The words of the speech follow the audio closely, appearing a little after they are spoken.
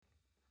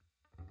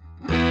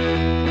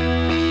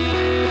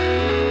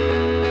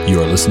You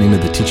are listening to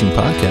the teaching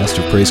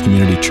podcast of Praise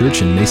Community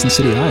Church in Mason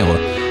City,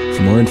 Iowa.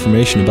 For more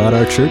information about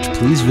our church,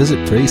 please visit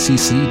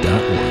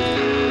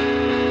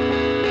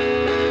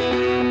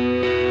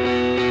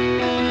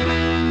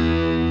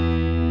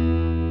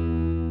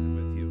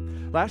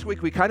praisecc.org. Last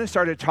week, we kind of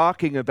started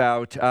talking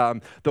about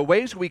the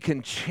ways we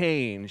can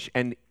change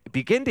and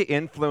begin to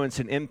influence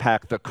and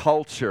impact the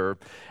culture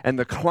and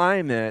the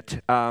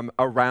climate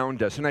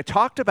around us. And I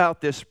talked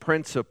about this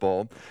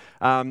principle,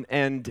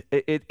 and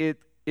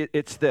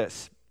it's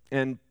this.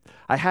 And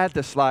I had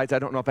the slides. I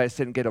don't know if I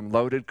didn't get them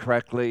loaded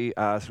correctly,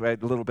 so I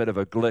had a little bit of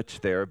a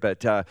glitch there.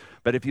 But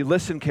if you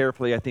listen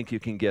carefully, I think you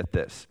can get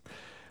this.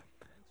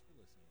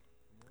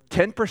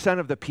 10%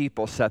 of the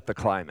people set the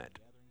climate.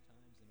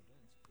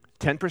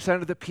 10%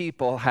 of the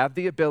people have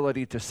the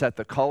ability to set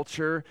the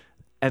culture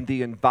and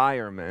the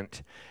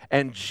environment,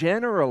 and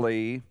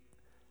generally,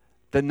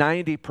 the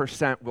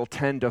 90% will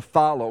tend to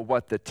follow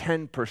what the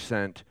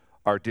 10%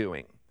 are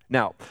doing.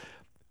 Now,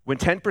 when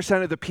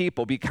 10% of the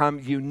people become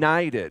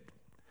united,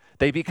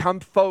 they become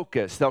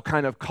focused, they'll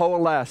kind of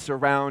coalesce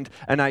around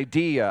an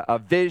idea, a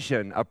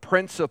vision, a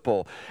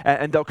principle,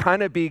 and they'll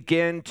kind of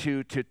begin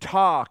to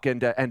talk and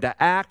to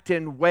act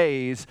in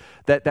ways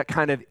that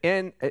kind of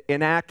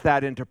enact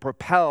that and to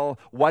propel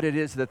what it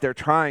is that they're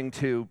trying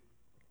to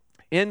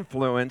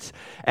influence.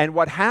 And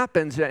what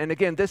happens, and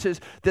again, this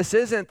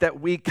isn't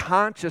that we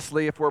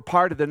consciously, if we're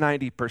part of the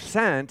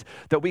 90%,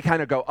 that we kind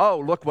of go,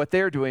 oh, look what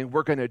they're doing,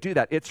 we're going to do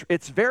that.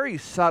 It's very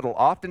subtle.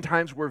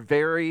 Oftentimes we're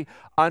very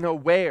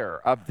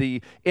unaware of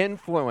the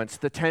influence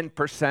the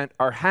 10%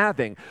 are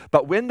having.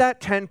 But when that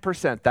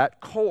 10%,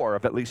 that core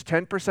of at least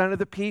 10% of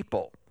the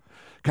people,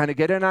 kind of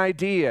get an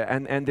idea,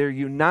 and they're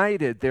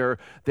united, they're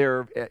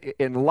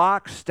in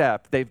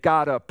lockstep, they've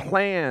got a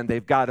plan,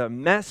 they've got a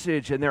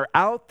message, and they're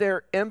out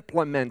there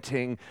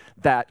implementing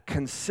that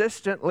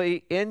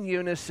consistently in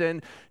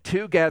unison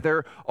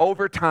together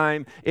over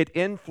time, it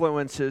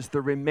influences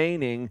the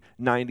remaining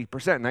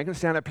 90%. And I can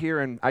stand up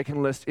here and I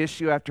can list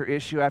issue after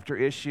issue after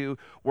issue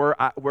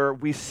where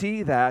we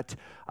see that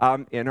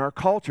in our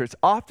culture. It's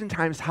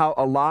oftentimes how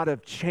a lot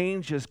of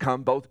changes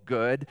come, both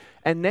good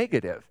and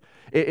negative.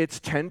 It's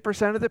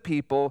 10% of the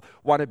people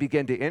want to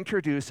begin to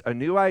introduce a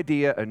new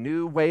idea, a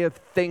new way of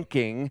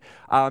thinking,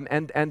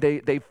 and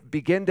they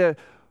begin to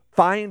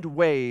find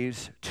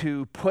ways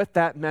to put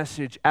that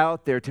message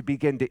out there, to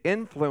begin to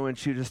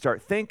influence you to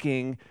start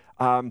thinking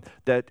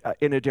that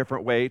in a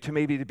different way, to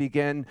maybe to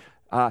begin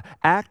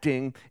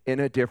acting in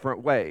a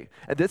different way.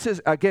 And this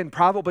is, again,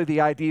 probably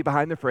the idea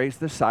behind the phrase,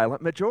 the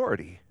silent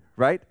majority,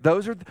 right?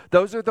 Those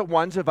are the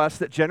ones of us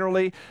that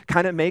generally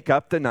kind of make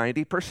up the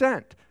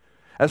 90%.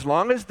 As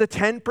long as the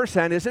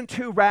 10% isn't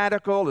too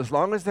radical, as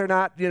long as they're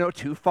not,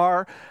 too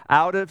far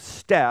out of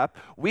step,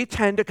 we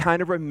tend to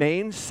kind of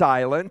remain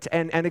silent.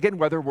 And again,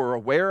 whether we're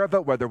aware of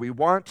it, whether we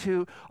want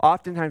to,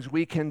 oftentimes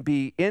we can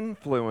be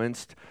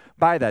influenced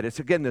by that. It's,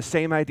 again, the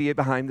same idea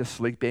behind the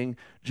sleeping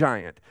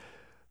giant.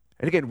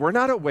 And again, we're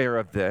not aware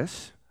of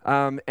this.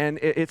 And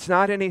it's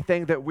not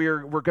anything that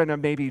we're going to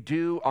maybe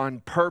do on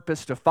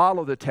purpose to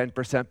follow the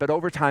 10%, but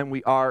over time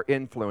we are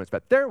influenced.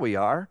 But there we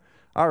are.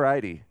 All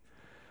righty.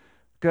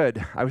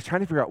 Good. I was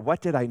trying to figure out what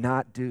did I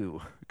not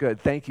do.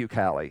 Good. Thank you,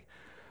 Callie.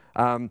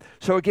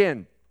 So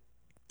again,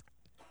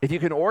 if you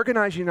can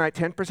organize, unite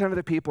 10% of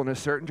the people in a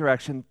certain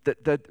direction,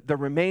 the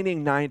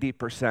remaining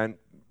 90%,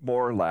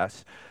 more or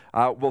less,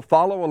 will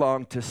follow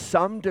along to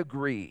some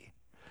degree.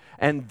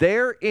 And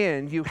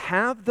therein, you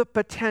have the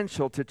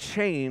potential to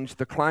change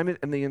the climate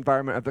and the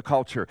environment of the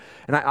culture.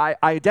 And I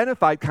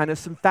identified kind of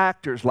some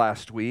factors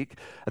last week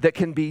that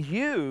can be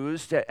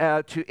used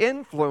to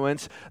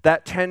influence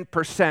that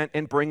 10%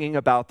 in bringing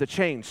about the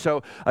change.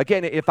 So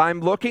again, if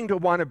I'm looking to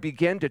want to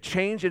begin to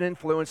change and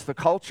influence the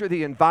culture,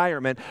 the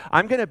environment,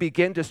 I'm going to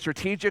begin to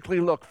strategically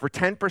look for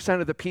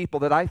 10% of the people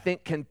that I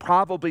think can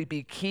probably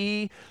be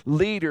key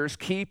leaders,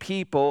 key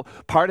people,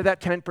 part of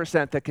that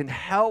 10% that can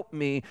help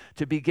me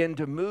to begin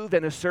to move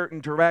in a certain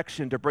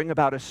direction to bring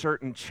about a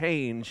certain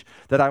change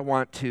that I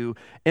want to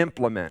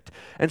implement.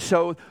 And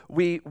so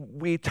we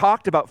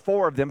talked about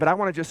 4 of them, but I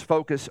want to just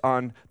focus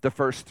on the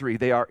first 3.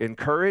 They are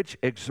encourage,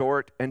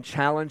 exhort, and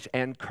challenge,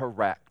 and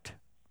correct.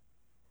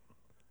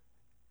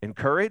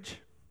 Encourage,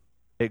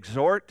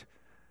 exhort,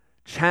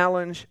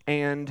 challenge,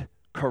 and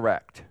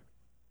correct.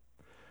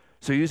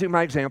 So using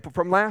my example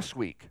from last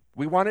week,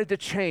 we wanted to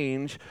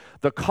change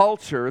the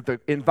culture, the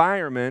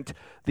environment,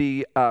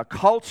 the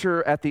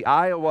culture at the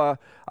Iowa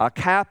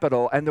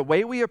Capitol, and the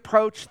way we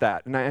approach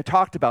that, and I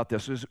talked about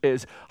this,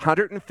 is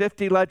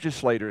 150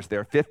 legislators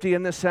there, 50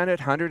 in the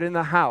Senate, 100 in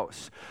the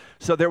House.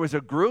 So there was a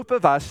group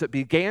of us that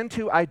began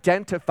to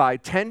identify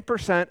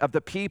 10% of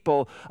the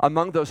people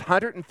among those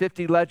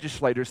 150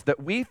 legislators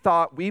that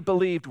we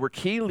believed were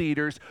key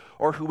leaders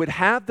or who would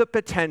have the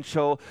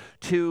potential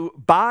to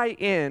buy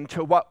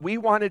into what we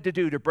wanted to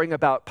do to bring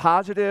about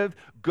positive,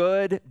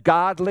 good,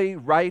 godly,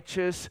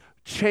 righteous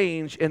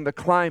change in the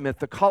climate,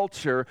 the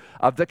culture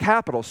of the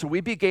capital. So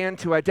we began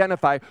to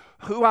identify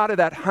who out of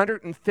that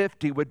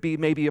 150 would be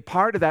maybe a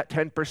part of that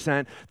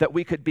 10% that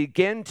we could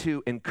begin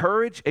to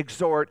encourage,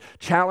 exhort,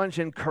 challenge,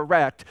 and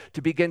correct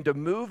to begin to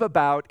move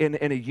about in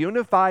a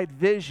unified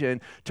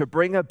vision to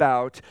bring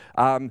about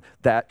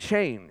that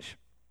change.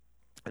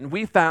 And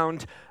we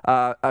found,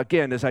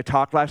 again, as I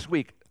talked last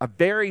week, a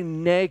very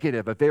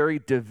negative, a very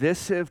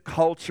divisive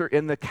culture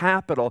in the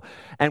capital,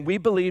 and we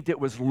believed it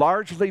was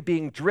largely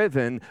being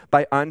driven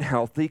by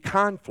unhealthy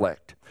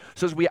conflict.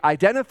 So as we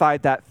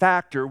identified that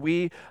factor,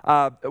 we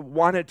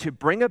wanted to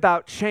bring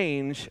about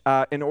change.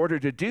 In order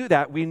to do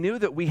that, we knew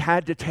that we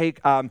had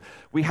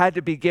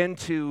to begin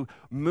to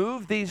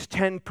move these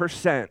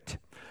 10%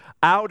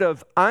 out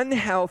of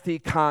unhealthy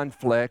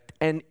conflict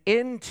and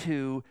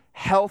into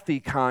healthy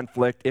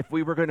conflict if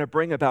we were going to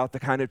bring about the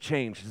kind of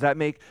change. Does that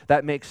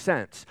make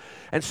sense?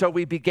 And so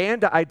we began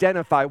to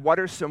identify what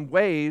are some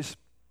ways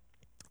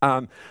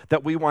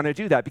that we want to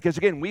do that. Because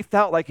again, we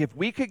felt like if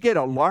we could get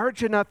a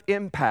large enough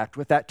impact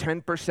with that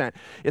 10%,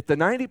 if the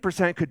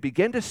 90% could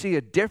begin to see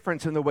a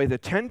difference in the way the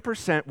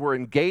 10% were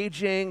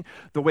engaging,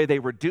 the way they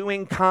were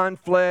doing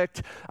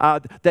conflict,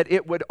 that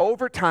it would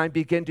over time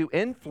begin to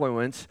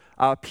influence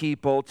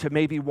people to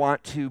maybe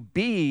want to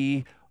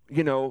be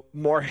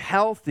more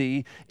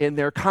healthy in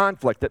their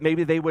conflict, that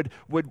maybe they would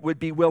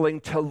be willing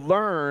to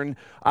learn,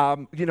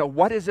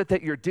 what is it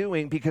that you're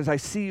doing because I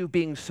see you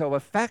being so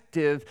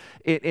effective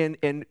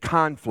in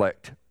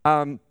conflict.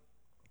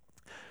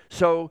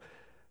 So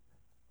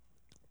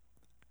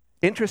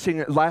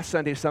interesting, last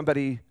Sunday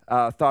somebody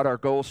thought our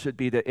goal should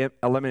be to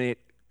eliminate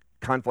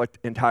conflict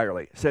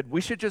entirely. Said we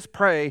should just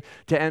pray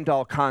to end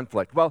all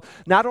conflict. Well,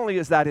 not only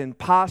is that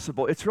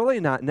impossible, it's really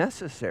not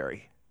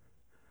necessary.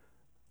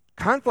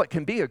 Conflict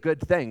can be a good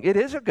thing. It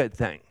is a good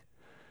thing.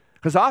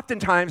 Because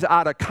oftentimes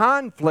out of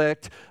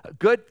conflict,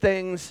 good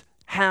things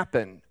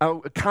happen.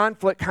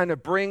 Conflict kind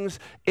of brings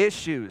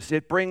issues.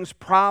 It brings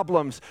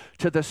problems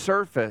to the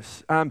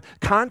surface.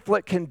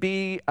 Conflict can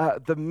be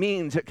the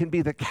means, it can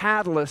be the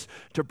catalyst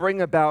to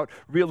bring about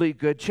really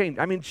good change.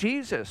 I mean,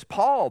 Jesus,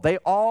 Paul, they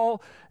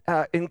all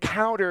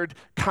encountered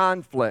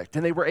conflict,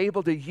 and they were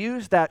able to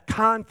use that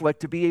conflict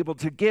to be able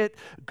to get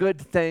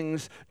good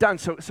things done.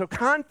 So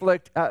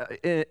conflict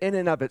in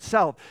and of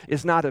itself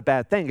is not a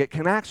bad thing. It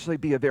can actually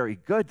be a very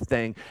good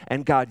thing,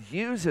 and God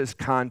uses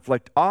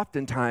conflict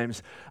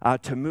oftentimes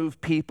to move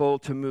people,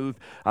 to move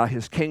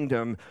his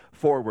kingdom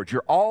forward.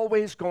 You're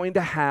always going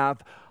to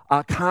have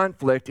a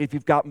conflict if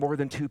you've got more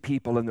than two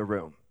people in the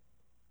room,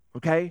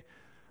 okay?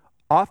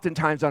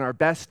 Oftentimes on our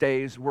best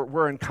days,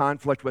 we're in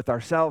conflict with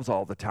ourselves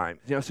all the time.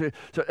 So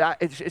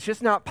it's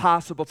just not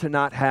possible to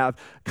not have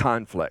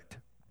conflict.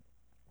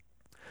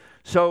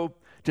 So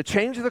to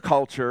change the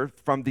culture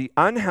from the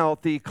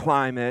unhealthy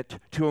climate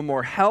to a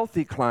more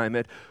healthy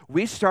climate,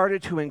 we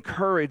started to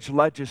encourage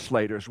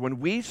legislators. When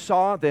we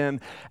saw them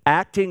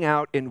acting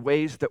out in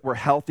ways that were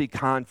healthy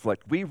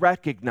conflict, we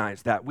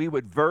recognized that. We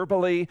would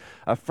verbally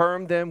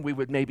affirm them. We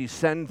would maybe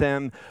send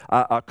them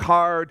a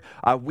card.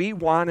 We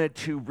wanted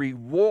to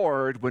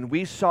reward when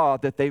we saw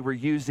that they were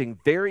using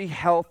very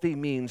healthy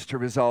means to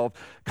resolve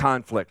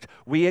conflict.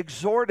 We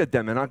exhorted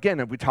them. And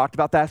again, we talked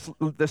about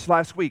this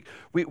last week.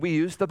 We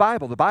used the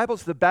Bible. The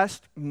Bible's the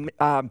best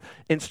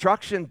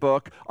instruction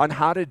book on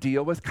how to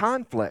deal with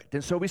conflict.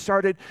 And so we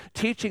started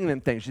teaching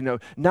them things,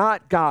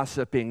 not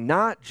gossiping,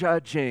 not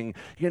judging,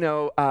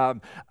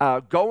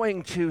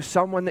 going to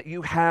someone that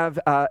you have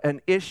an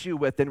issue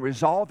with and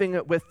resolving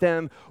it with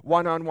them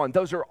one-on-one.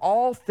 Those are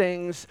all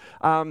things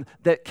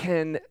that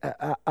can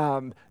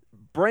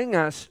bring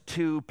us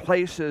to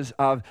places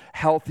of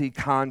healthy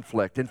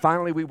conflict. And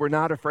finally, we were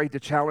not afraid to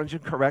challenge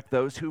and correct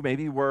those who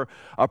maybe were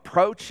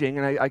approaching,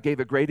 and I gave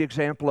a great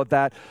example of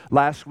that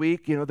last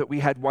week, that we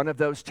had one of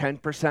those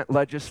 10%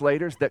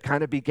 legislators that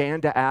kind of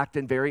began to act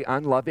in very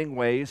unloving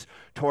ways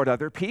toward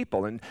other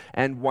people.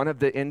 And one of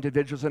the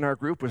individuals in our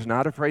group was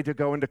not afraid to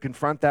go and to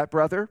confront that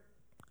brother,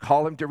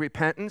 call him to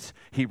repentance.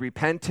 He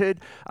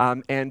repented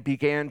and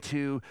began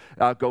to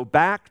go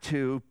back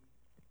to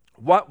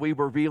what we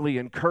were really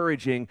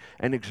encouraging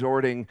and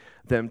exhorting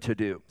them to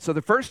do. So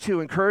the first two,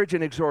 encourage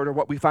and exhort, are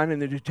what we find in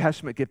the New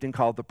Testament gifting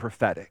called the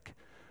prophetic.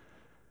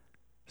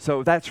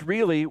 So that's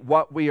really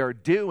what we are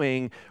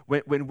doing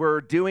when we're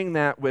doing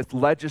that with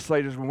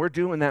legislators, when we're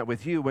doing that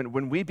with you,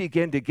 when we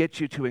begin to get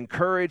you to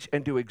encourage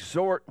and to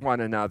exhort one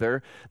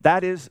another.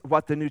 That is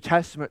what the New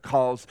Testament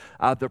calls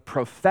the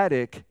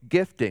prophetic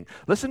gifting.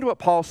 Listen to what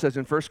Paul says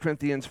in 1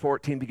 Corinthians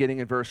 14, beginning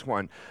in verse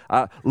 1.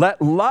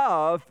 Let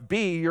love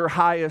be your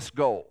highest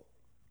goal.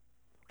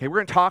 Okay, we're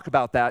going to talk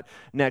about that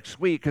next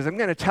week, because I'm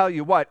going to tell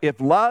you what,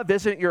 if love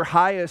isn't your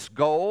highest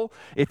goal,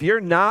 if you're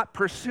not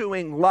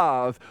pursuing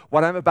love,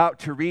 what I'm about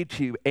to read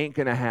to you ain't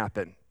going to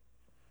happen.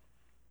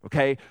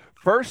 Okay?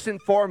 First and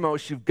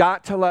foremost, you've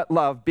got to let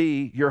love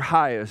be your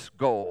highest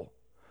goal.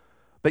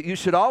 But you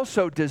should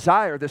also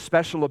desire the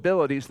special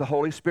abilities the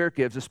Holy Spirit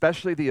gives,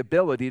 especially the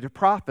ability to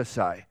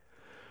prophesy.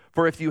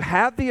 For if you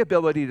have the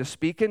ability to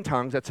speak in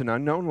tongues, that's an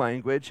unknown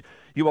language,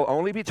 you will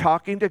only be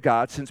talking to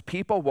God, since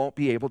people won't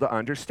be able to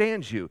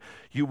understand you.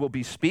 You will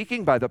be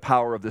speaking by the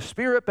power of the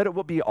Spirit, but it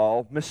will be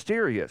all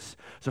mysterious.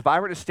 So if I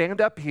were to stand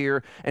up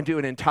here and do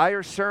an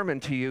entire sermon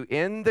to you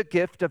in the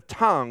gift of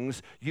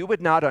tongues, you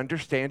would not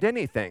understand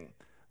anything.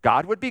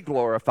 God would be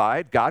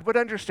glorified. God would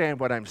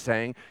understand what I'm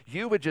saying.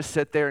 You would just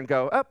sit there and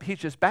go, oh, he's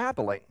just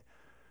babbling.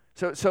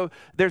 So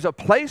there's a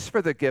place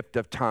for the gift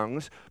of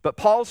tongues, but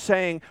Paul's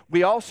saying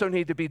we also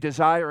need to be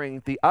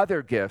desiring the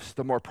other gifts,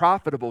 the more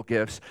profitable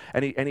gifts,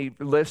 and he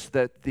lists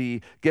that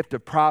the gift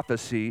of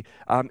prophecy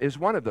is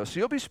one of those. So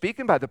you'll be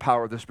speaking by the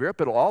power of the Spirit,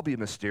 but it'll all be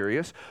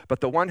mysterious.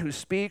 But the one who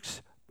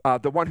speaks,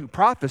 the one who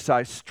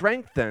prophesies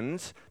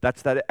strengthens,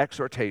 that's that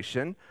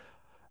exhortation,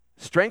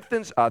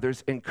 strengthens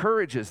others,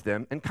 encourages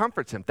them, and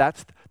comforts them.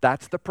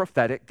 That's the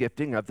prophetic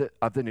gifting of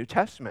the New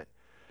Testament.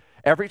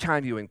 Every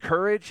time you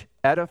encourage,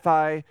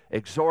 edify,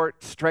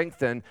 exhort,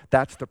 strengthen,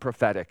 that's the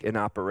prophetic in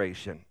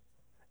operation.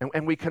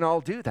 And we can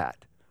all do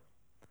that.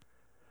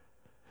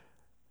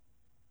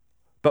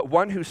 But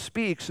one who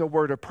speaks a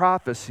word of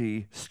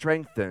prophecy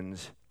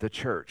strengthens the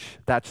church.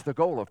 That's the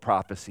goal of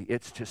prophecy.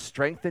 It's to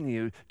strengthen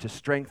you, to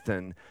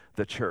strengthen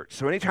the church.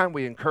 So anytime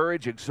we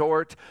encourage,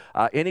 exhort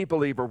any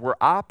believer, we're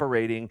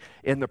operating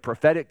in the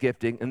prophetic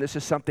gifting, and this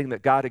is something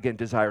that God, again,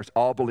 desires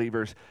all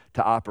believers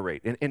to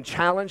operate. In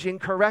challenging,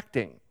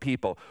 correcting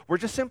people, we're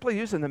just simply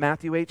using the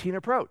Matthew 18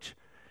 approach.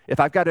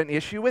 If I've got an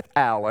issue with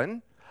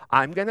Alan,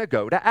 I'm going to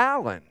go to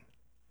Alan.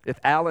 If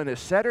Alan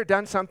has said or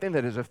done something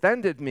that has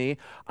offended me,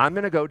 I'm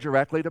going to go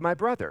directly to my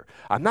brother.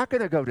 I'm not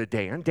going to go to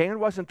Dan. Dan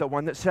wasn't the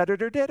one that said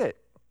it or did it.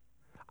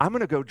 I'm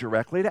going to go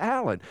directly to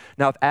Alan.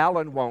 Now, if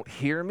Alan won't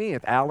hear me,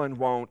 if Alan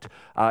won't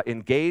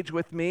engage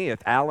with me,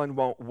 if Alan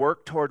won't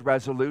work toward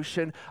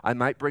resolution, I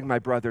might bring my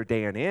brother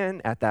Dan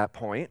in at that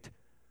point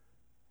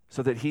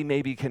so that he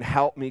maybe can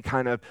help me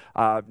kind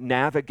of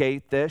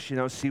navigate this,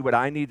 see what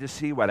I need to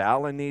see, what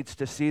Alan needs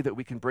to see, that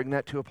we can bring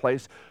that to a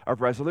place of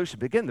resolution.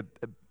 But again,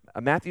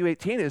 Matthew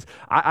 18 is,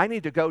 I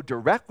need to go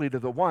directly to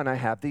the one I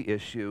have the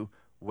issue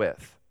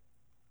with.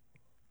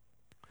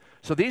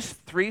 So these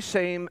three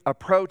same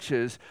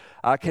approaches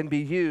can be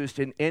used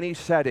in any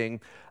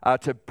setting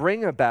to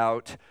bring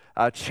about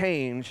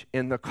change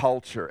in the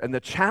culture. And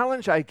the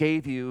challenge I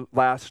gave you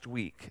last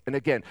week, and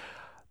again,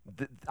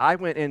 I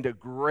went into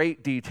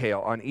great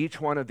detail on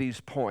each one of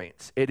these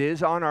points. It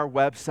is on our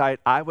website.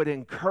 I would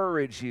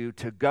encourage you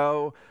to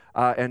go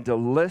and to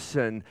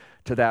listen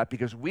to that,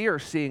 because we are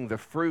seeing the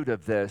fruit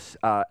of this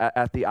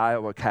at the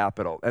Iowa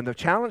Capitol. And the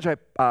challenge I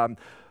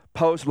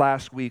posed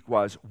last week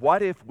was,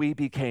 what if we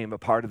became a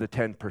part of the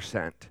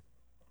 10%?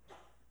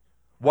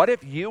 What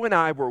if you and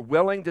I were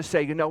willing to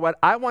say, you know what,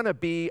 I want to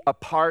be a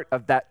part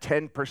of that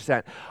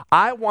 10%.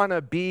 I want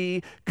to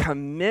be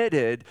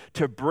committed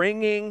to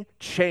bringing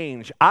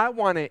change. I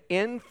want to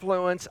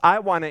influence, I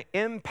want to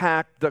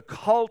impact the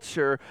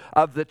culture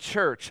of the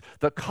church,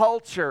 the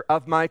culture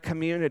of my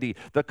community,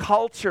 the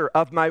culture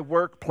of my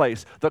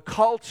workplace, the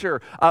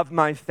culture of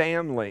my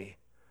family.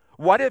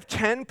 What if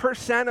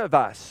 10% of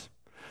us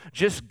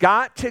just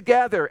got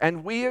together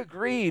and we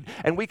agreed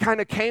and we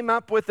kind of came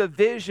up with a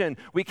vision,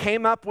 we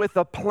came up with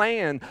a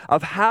plan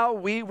of how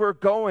we were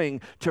going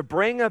to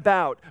bring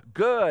about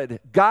good,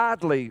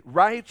 godly,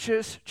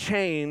 righteous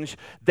change,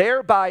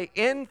 thereby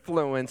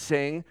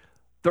influencing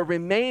the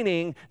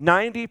remaining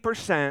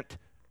 90%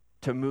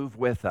 to move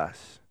with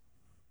us?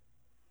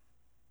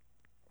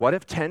 What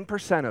if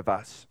 10% of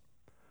us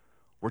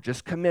were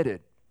just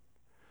committed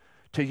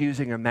to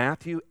using a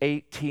Matthew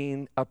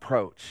 18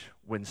 approach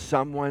when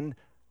someone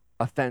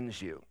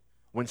offends you,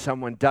 when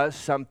someone does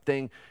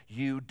something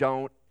you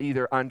don't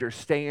either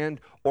understand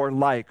or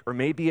like, or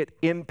maybe it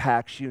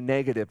impacts you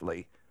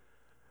negatively?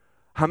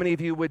 How many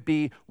of you would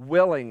be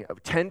willing,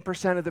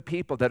 10% of the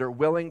people that are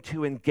willing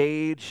to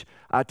engage,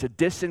 to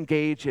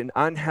disengage in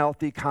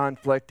unhealthy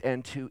conflict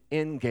and to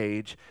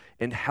engage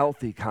in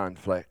healthy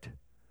conflict?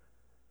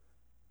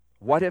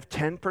 What if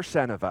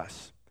 10% of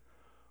us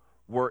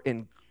were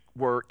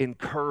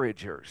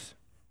encouragers,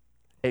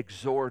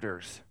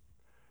 exhorters,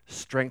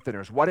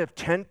 strengtheners? What if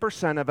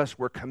 10% of us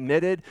were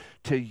committed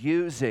to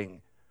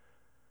using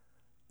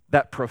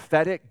that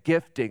prophetic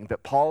gifting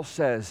that Paul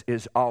says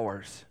is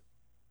ours?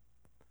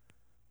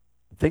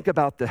 Think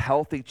about the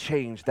healthy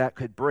change that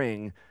could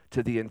bring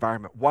to the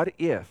environment. What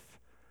if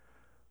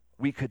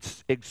we could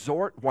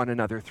exhort one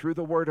another through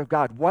the Word of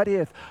God? What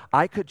if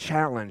I could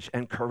challenge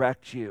and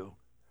correct you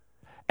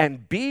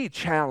and be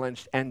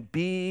challenged and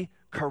be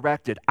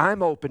corrected?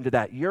 I'm open to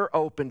that. You're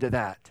open to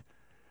that.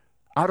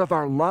 Out of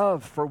our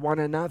love for one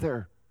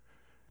another,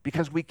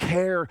 because we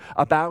care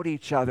about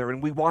each other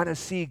and we want to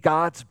see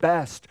God's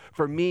best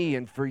for me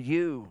and for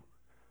you.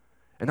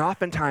 And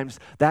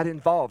oftentimes that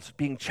involves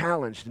being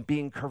challenged and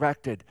being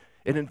corrected.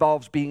 It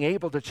involves being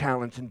able to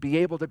challenge and be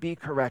able to be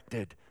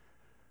corrected.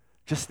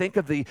 Just think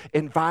of the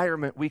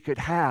environment we could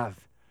have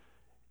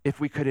if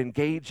we could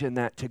engage in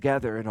that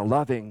together in a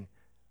loving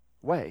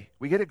way.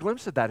 We get a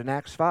glimpse of that in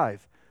Acts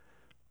 5.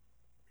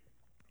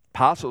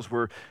 Apostles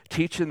were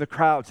teaching the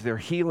crowds. They're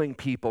healing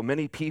people.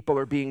 Many people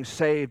are being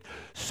saved.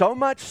 So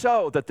much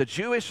so that the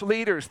Jewish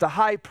leaders, the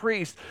high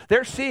priest,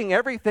 they're seeing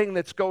everything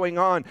that's going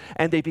on,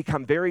 and they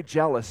become very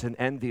jealous and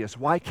envious.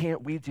 Why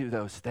can't we do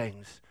those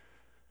things?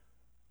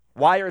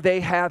 Why are they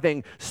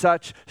having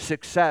such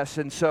success?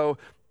 And so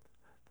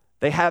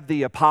they have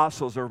the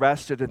apostles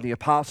arrested, and the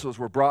apostles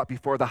were brought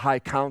before the high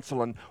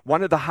council. And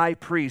one of the high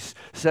priests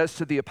says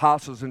to the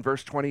apostles in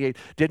verse 28,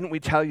 "Didn't we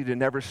tell you to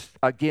never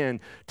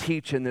again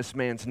teach in this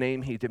man's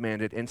name?" He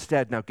demanded.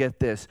 "Instead, now get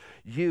this,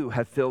 you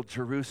have filled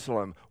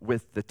Jerusalem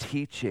with the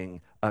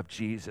teaching of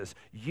Jesus."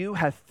 You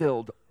have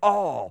filled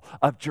all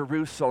of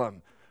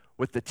Jerusalem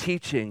with the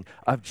teaching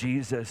of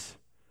Jesus.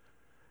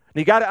 And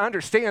you got to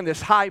understand,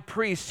 this high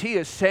priest, he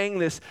is saying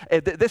this.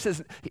 This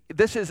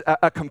is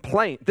a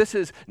complaint. This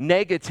is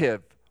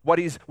negative. What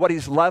he's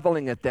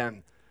leveling at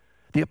them.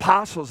 The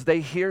apostles, they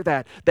hear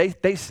that.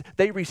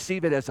 They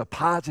receive it as a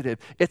positive.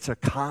 It's a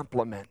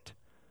compliment,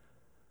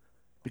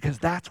 because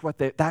that's what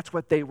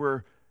they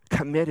were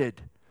committed.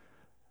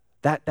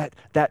 That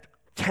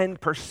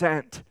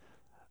 10%.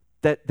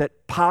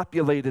 That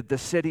populated the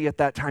city at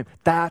that time.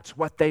 That's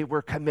what they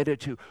were committed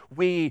to.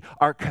 We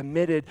are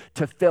committed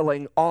to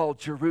filling all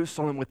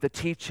Jerusalem with the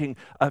teaching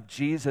of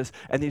Jesus.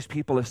 And these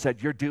people have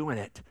said, "You're doing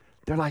it."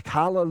 They're like,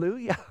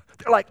 "Hallelujah."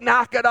 They're like,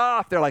 "Knock it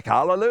off." They're like,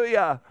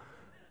 "Hallelujah."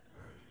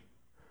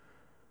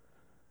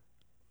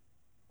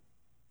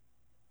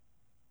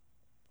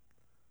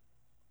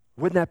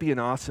 Wouldn't that be an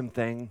awesome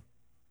thing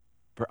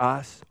for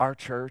us, our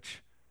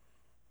church,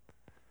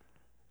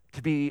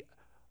 to be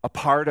a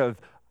part of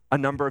a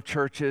number of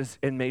churches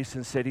in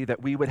Mason City,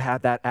 that we would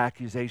have that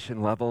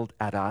accusation leveled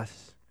at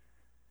us?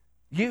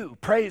 You,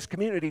 Praise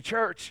Community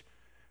Church,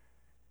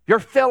 you're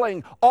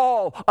filling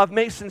all of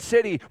Mason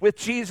City with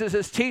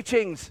Jesus'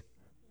 teachings.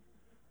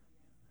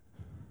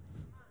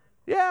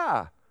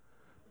 Yeah.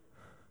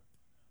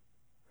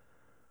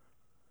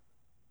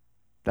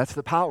 That's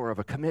the power of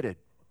a committed,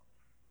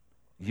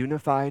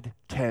 unified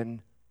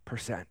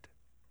 10%.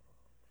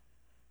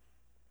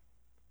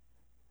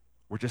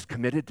 We're just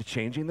committed to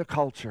changing the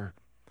culture.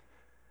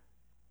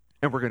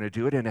 And we're going to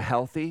do it in a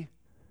healthy,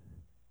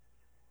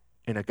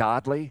 in a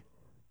godly,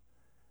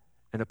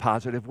 in a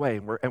positive way.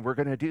 And we're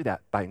going to do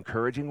that by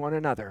encouraging one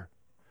another,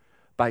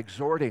 by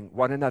exhorting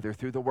one another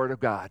through the Word of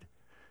God,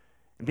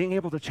 and being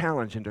able to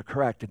challenge and to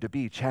correct and to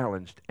be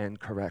challenged and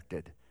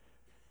corrected.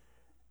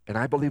 And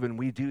I believe when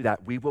we do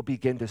that, we will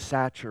begin to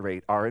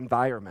saturate our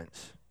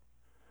environments.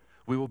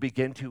 We will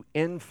begin to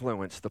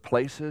influence the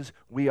places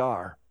we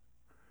are.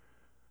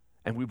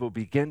 And we will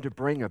begin to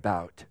bring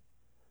about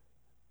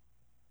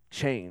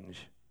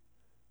change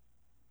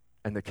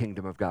and the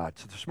kingdom of God.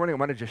 So this morning I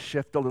want to just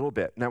shift a little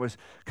bit. And that was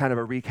kind of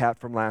a recap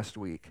from last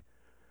week.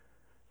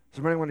 This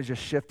morning I want to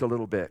just shift a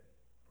little bit.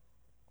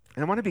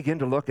 And I want to begin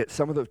to look at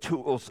some of the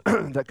tools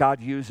that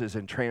God uses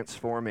in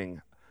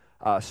transforming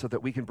us so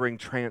that we can bring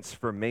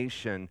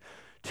transformation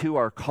to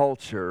our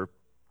culture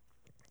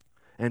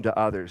and to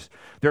others.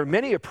 There are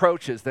many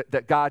approaches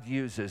that God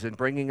uses in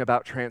bringing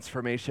about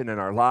transformation in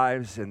our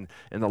lives and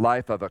in the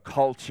life of a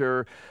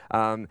culture.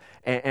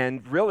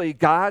 And really,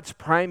 God's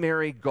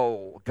primary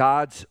goal,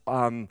 God's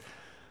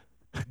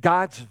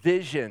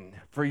vision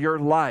for your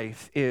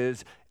life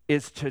is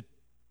to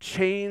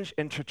change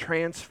and to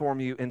transform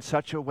you in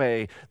such a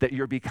way that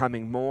you're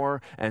becoming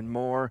more and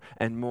more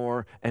and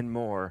more and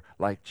more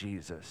like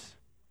Jesus.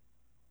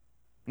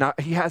 Now,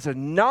 he has a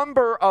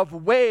number of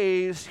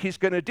ways he's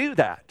going to do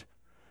that.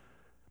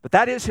 But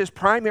that is his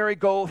primary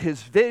goal,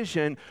 his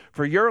vision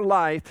for your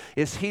life,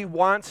 is he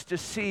wants to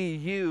see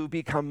you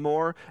become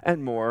more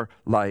and more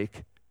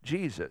like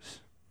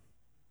Jesus.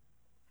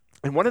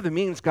 And one of the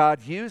means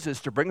God uses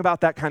to bring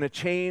about that kind of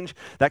change,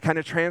 that kind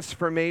of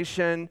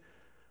transformation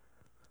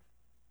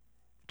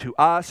to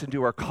us and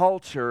to our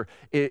culture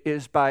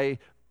is by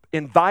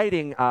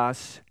inviting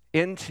us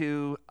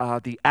into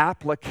the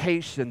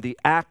application, the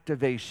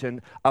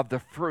activation of the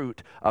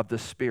fruit of the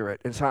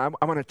Spirit. And so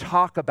I want to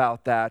talk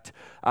about that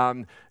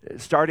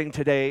starting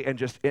today and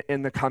just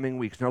in the coming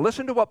weeks. Now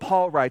listen to what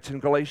Paul writes in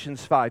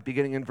Galatians 5,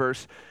 beginning in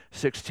verse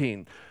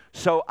 16.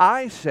 "So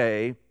I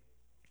say,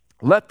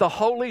 let the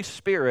Holy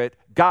Spirit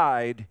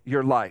guide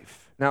your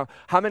life." Now,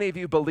 how many of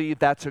you believe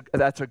that's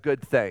a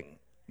good thing?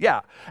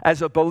 Yeah,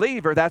 as a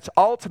believer, that's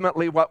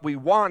ultimately what we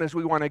want, is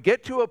we want to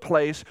get to a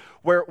place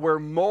where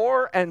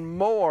more and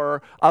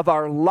more of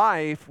our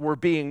life, we're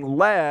being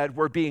led,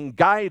 we're being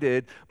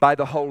guided by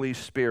the Holy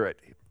Spirit.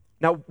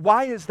 Now,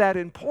 why is that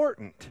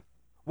important?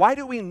 Why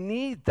do we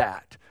need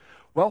that?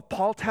 Well,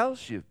 Paul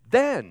tells you,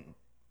 then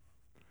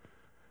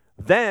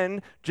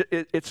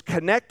it's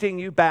connecting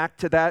you back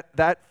to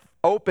that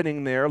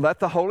opening there. Let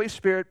the Holy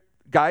Spirit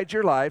guide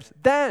your lives.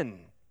 Then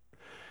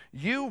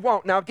you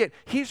won't. Now again,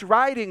 he's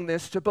writing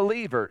this to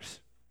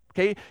believers,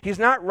 okay? He's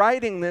not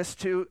writing this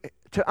to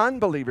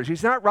unbelievers.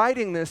 He's not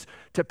writing this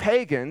to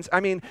pagans.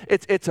 I mean,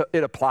 it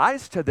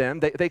applies to them.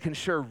 They can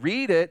sure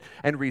read it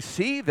and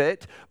receive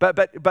it,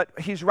 but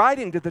he's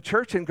writing to the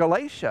church in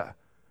Galatia.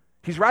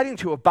 He's writing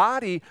to a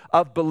body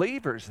of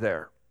believers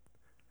there.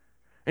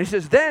 And he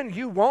says, then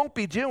you won't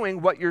be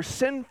doing what your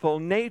sinful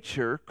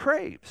nature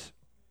craves.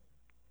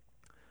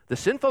 The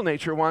sinful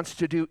nature wants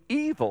to do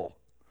evil,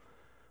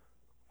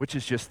 which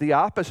is just the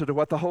opposite of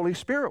what the Holy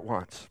Spirit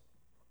wants.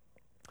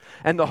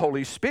 And the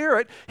Holy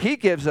Spirit, he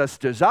gives us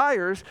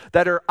desires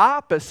that are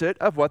opposite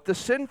of what the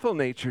sinful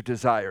nature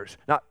desires.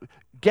 Now,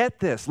 get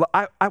this.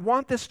 I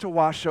want this to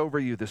wash over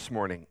you this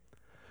morning.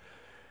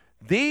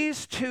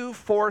 These two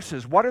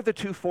forces, what are the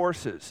two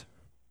forces?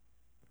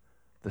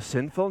 The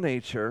sinful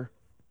nature,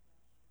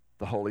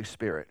 the Holy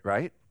Spirit,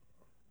 right?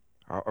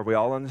 Are we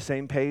all on the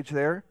same page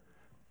there?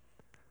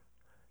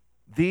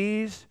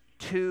 These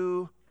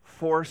two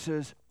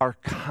forces are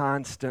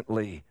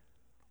constantly,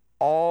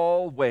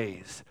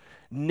 always,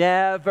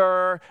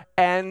 never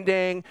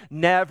ending,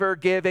 never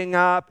giving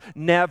up,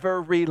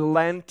 never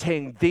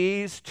relenting.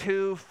 These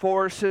two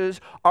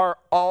forces are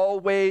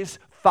always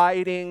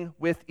fighting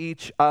with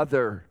each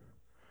other.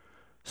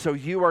 So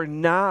you are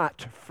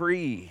not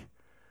free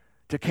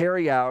to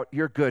carry out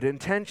your good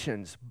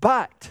intentions.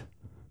 But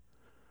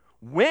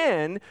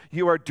when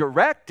you are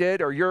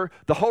directed or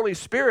the Holy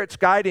Spirit's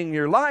guiding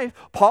your life,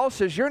 Paul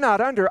says you're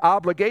not under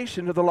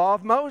obligation to the law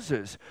of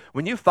Moses.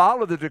 When you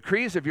follow the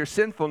decrees of your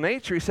sinful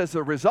nature, he says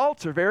the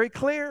results are very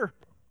clear.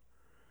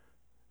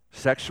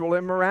 Sexual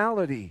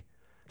immorality.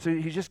 So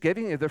he's just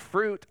giving you the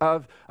fruit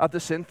of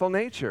the sinful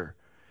nature.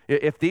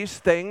 If these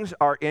things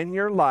are in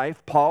your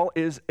life, Paul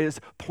is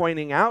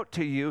pointing out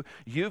to you,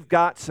 you've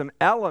got some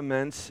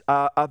elements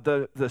of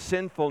the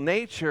sinful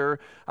nature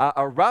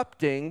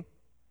erupting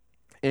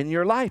in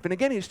your life. And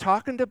again, he's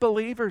talking to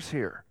believers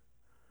here.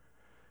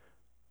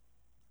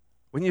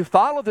 When you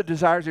follow the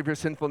desires of your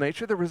sinful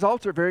nature, the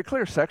results are very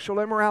clear. Sexual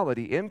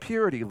immorality,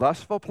 impurity,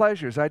 lustful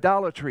pleasures,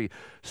 idolatry,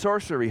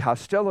 sorcery,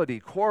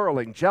 hostility,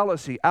 quarreling,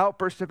 jealousy,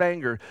 outbursts of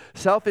anger,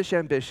 selfish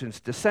ambitions,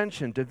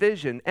 dissension,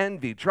 division,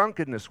 envy,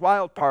 drunkenness,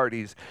 wild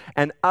parties,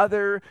 and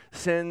other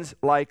sins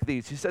like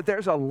these. He said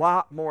there's a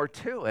lot more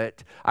to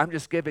it. I'm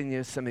just giving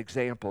you some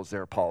examples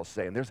there, Paul's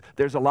saying.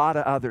 There's a lot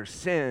of other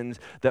sins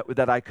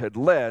that I could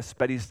list,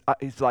 but he's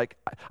like,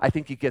 I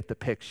think you get the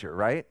picture,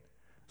 right?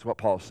 That's what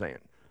Paul's saying.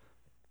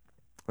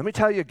 Let me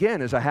tell you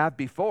again, as I have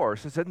before,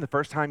 since this isn't the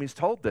first time he's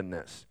told them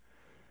this,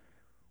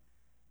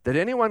 that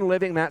anyone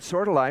living that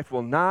sort of life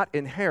will not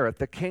inherit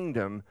the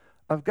kingdom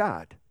of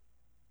God.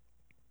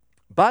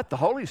 But the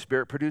Holy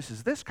Spirit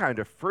produces this kind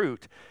of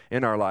fruit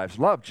in our lives: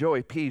 love,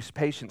 joy, peace,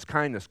 patience,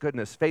 kindness,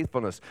 goodness,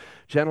 faithfulness,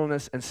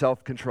 gentleness, and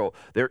self-control.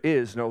 There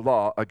is no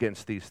law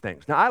against these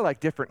things. Now, I like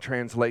different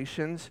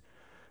translations,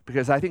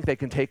 because I think they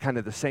can take kind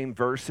of the same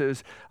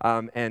verses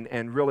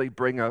and really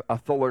bring a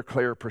fuller,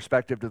 clearer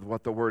perspective to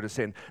what the Word is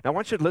saying. Now, I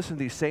want you to listen to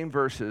these same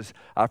verses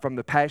from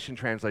the Passion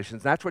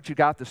translations. That's what you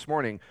got this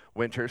morning,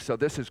 Winter, so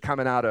this is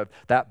coming out of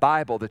that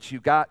Bible that you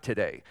got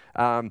today.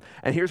 And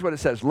here's what it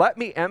says. Let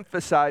me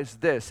emphasize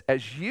this.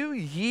 As you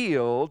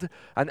yield,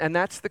 and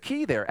that's the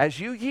key there, as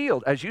you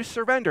yield, as you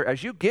surrender,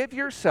 as you give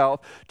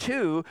yourself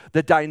to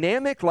the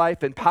dynamic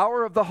life and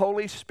power of the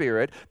Holy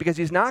Spirit, because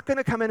He's not going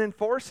to come in and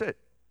force it.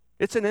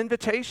 It's an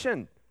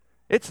invitation.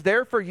 It's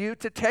there for you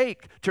to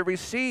take, to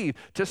receive,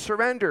 to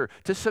surrender,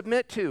 to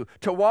submit to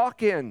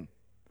walk in.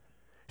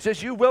 It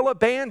says you will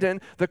abandon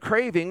the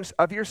cravings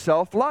of your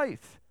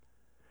self-life.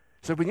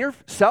 So when your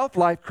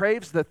self-life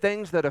craves the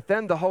things that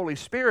offend the Holy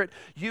Spirit,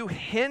 you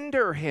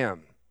hinder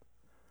Him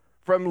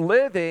from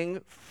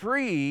living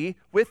free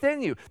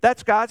within you.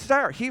 That's God's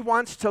desire. He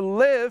wants to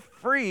live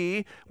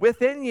free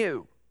within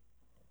you.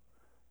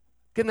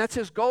 Again, that's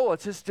His goal.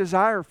 It's His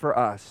desire for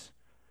us.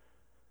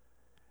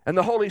 And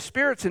the Holy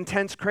Spirit's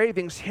intense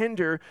cravings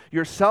hinder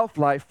your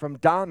self-life from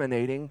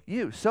dominating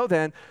you. So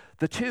then,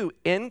 the two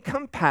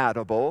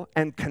incompatible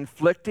and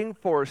conflicting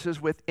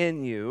forces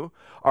within you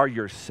are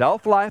your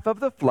self-life of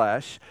the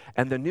flesh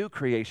and the new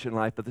creation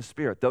life of the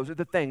Spirit. Those are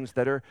the things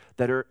that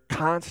are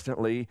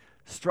constantly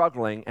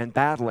struggling and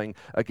battling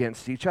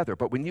against each other.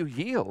 But when you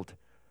yield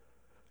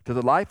to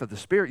the life of the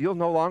Spirit, you'll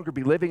no longer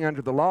be living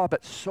under the law,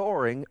 but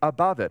soaring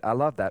above it. I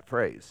love that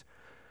phrase.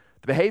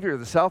 The behavior of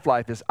the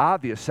self-life is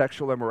obvious: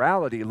 sexual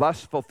immorality,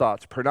 lustful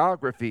thoughts,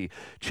 pornography,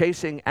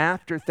 chasing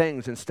after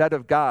things instead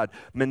of God,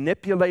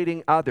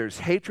 manipulating others,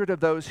 hatred of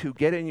those who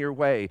get in your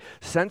way,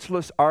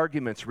 senseless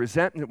arguments,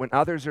 resentment when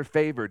others are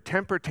favored,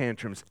 temper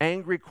tantrums,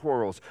 angry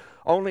quarrels,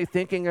 only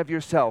thinking of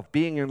yourself,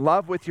 being in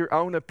love with your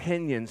own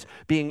opinions,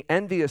 being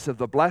envious of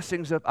the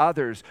blessings of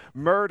others,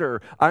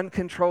 murder,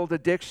 uncontrolled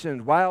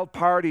addiction, wild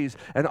parties,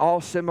 and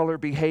all similar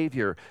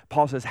behavior.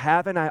 Paul says,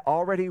 haven't I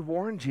already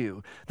warned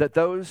you that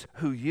those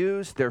who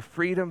use their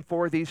freedom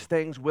for these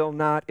things will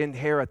not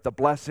inherit the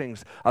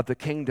blessings of the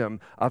kingdom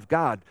of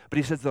God? But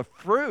he says the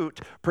fruit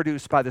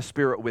produced by the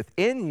Spirit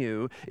within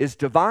you is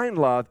divine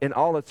love in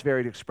all its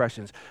varied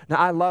expressions. Now,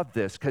 I love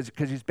this because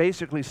he's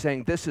basically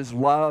saying this is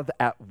love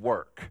at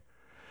work.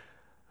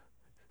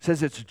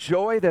 Says it's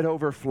joy that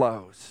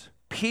overflows,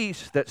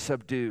 peace that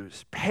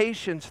subdues,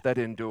 patience that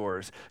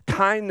endures,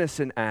 kindness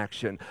in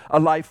action, a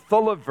life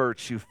full of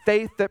virtue,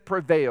 faith that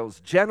prevails,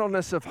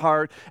 gentleness of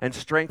heart, and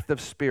strength of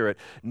spirit.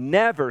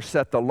 Never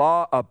set the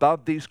law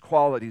above these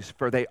qualities,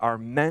 for they are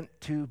meant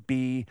to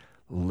be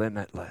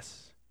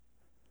limitless.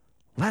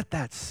 Let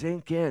that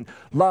sink in.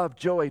 Love,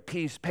 joy,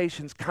 peace,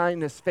 patience,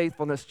 kindness,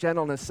 faithfulness,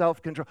 gentleness,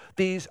 self-control.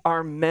 These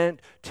are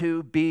meant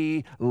to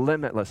be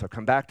limitless. I'll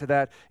come back to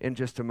that in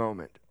just a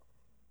moment.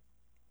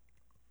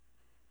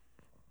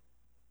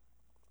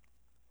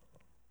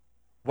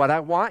 What I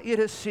want you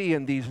to see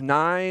in these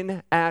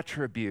 9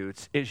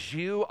 attributes is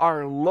you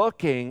are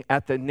looking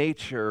at the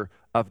nature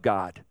of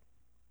God.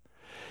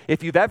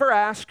 If you've ever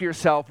asked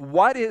yourself,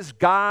 what is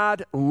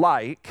God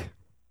like?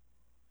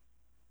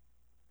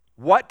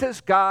 What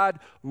does God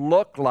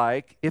look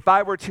like? If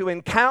I were to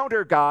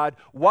encounter God,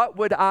 what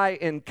would I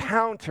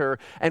encounter?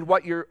 And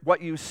what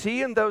you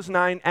see in those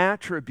 9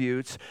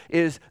 attributes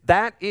is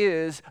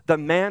the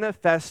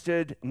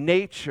manifested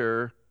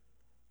nature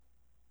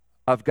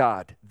of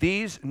God.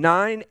 These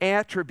 9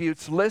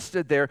 attributes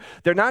listed there,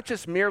 they're not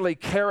just merely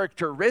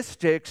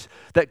characteristics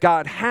that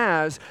God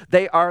has,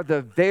 they are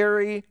the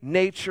very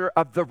nature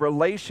of the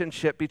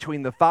relationship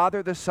between the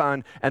Father, the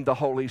Son, and the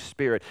Holy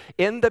Spirit.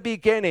 In the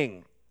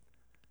beginning,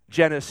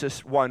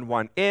 Genesis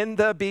 1:1. In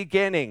the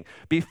beginning,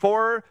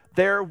 before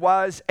there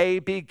was a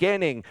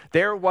beginning,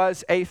 there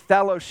was a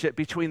fellowship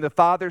between the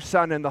Father,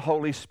 Son, and the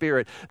Holy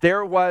Spirit.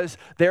 There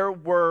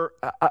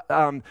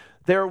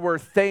were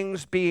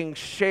things being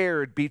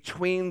shared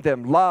between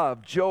them: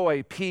 love,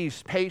 joy,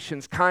 peace,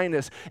 patience,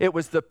 kindness. It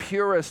was the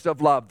purest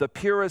of love, the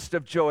purest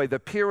of joy, the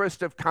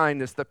purest of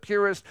kindness, the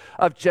purest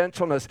of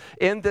gentleness.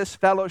 In this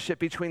fellowship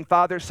between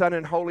Father, Son,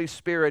 and Holy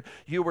Spirit,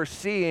 you were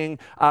seeing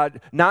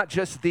not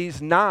just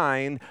these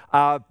 9,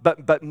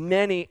 but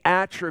many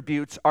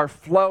attributes are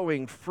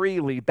flowing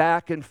freely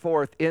back and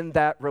forth in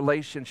that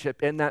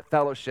relationship, in that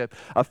fellowship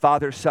of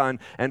Father, Son,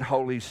 and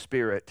Holy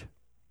Spirit.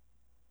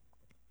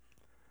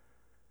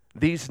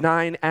 These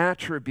 9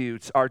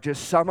 attributes are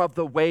just some of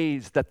the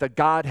ways that the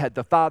Godhead,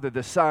 the Father,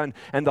 the Son,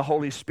 and the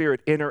Holy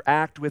Spirit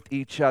interact with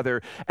each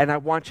other. And I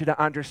want you to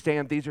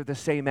understand these are the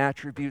same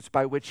attributes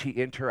by which He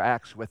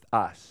interacts with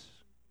us.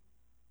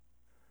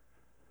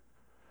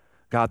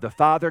 God the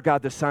Father,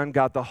 God the Son,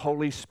 God the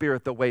Holy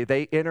Spirit, the way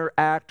they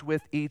interact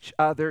with each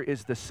other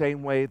is the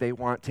same way they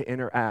want to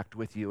interact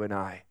with you and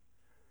I.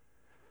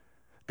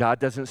 God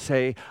doesn't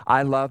say,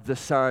 I love the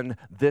Son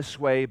this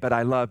way, but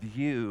I love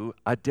you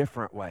a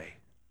different way.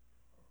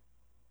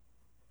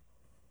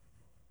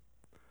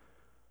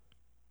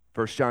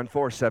 1 John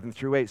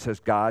 4:7-8 says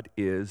God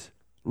is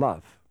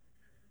love.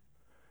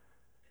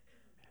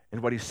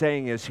 And what he's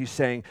saying is,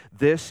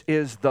 this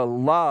is the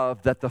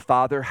love that the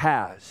Father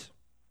has.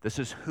 This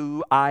is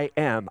who I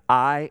am.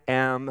 I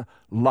am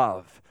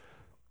love.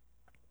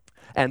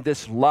 And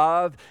this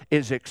love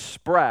is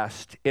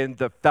expressed in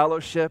the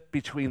fellowship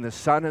between the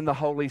Son and the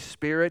Holy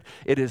Spirit.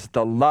 It is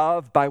the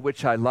love by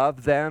which I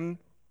love them.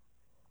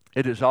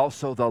 It is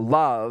also the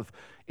love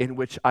in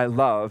which I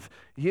love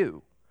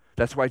you.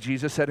 That's why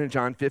Jesus said in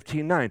John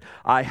 15:9,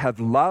 I have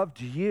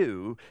loved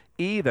you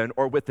even,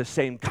 or with the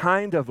same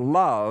kind of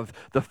love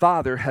the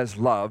Father has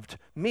loved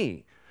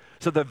me.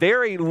 So the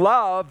very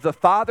love the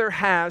Father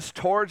has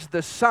towards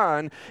the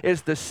Son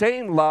is the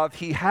same love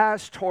He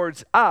has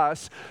towards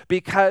us,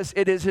 because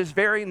it is His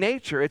very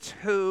nature. It's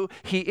who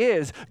He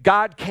is.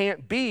 God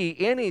can't be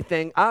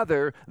anything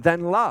other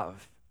than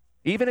love.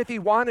 Even if He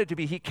wanted to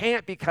be, He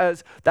can't,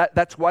 because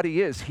that's what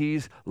He is.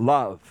 He's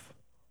love.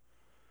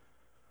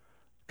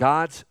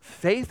 God's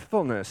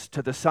faithfulness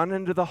to the Son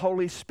and to the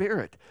Holy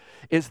Spirit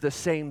is the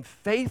same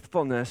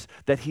faithfulness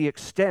that He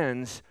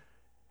extends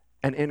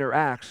and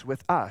interacts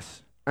with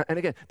us. And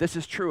again, this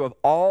is true of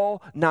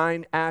all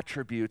 9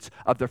 attributes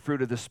of the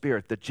fruit of the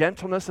Spirit. The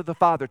gentleness of the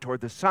Father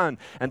toward the Son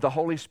and the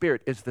Holy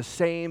Spirit is the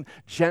same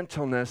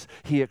gentleness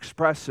He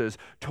expresses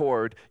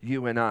toward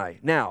you and I.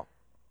 Now,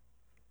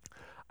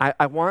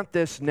 I want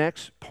this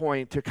next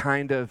point to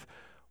kind of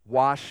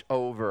wash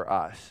over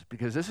us,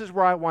 because this is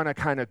where I want to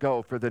kind of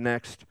go for the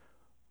next,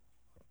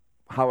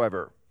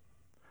 however,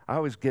 I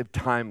always give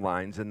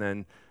timelines and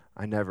then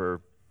I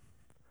never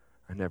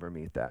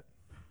meet that.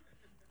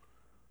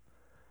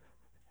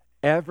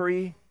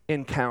 Every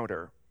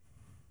encounter,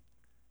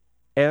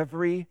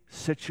 every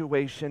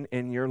situation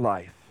in your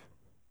life,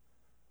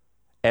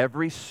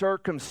 every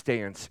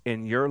circumstance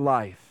in your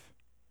life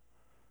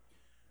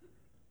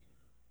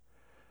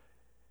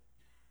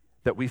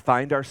that we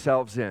find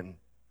ourselves in,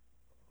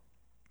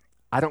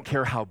 I don't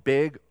care how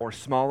big or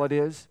small it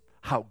is,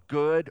 how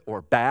good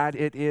or bad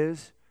it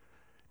is,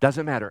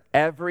 doesn't matter.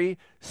 Every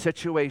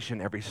situation,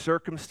 every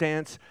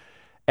circumstance,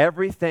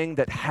 everything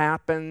that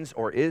happens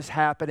or is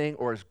happening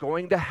or is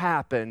going to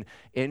happen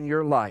in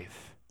your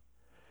life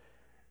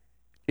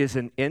is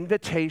an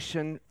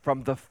invitation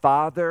from the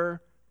Father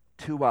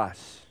to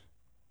us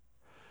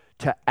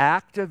to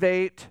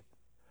activate,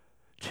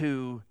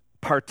 to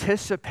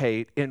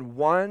participate in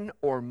one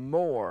or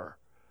more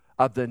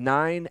of the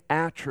 9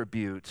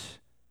 attributes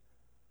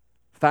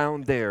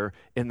found there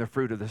in the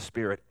fruit of the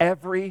Spirit.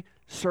 Every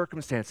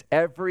circumstance,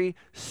 every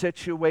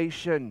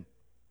situation,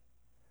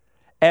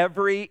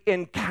 every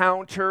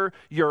encounter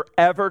you're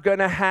ever going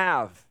to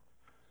have,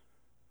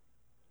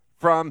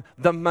 from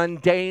the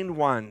mundane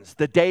ones,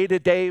 the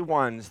day-to-day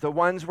ones, the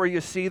ones where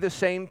you see the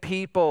same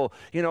people,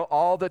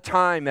 all the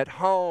time at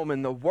home,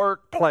 in the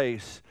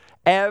workplace.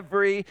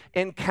 Every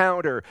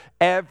encounter,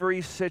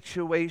 every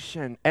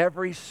situation,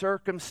 every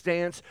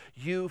circumstance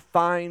you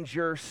find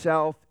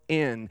yourself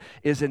in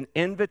is an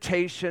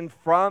invitation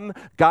from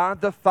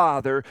God the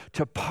Father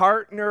to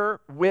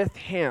partner with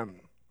Him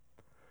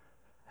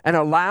and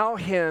allow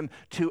Him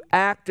to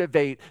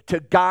activate,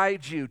 to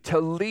guide you, to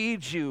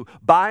lead you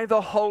by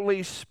the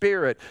Holy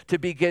Spirit to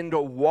begin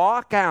to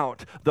walk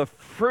out the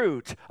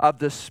fruit of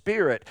the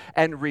Spirit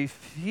and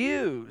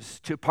refuse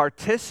to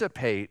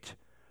participate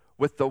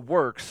with the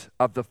works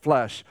of the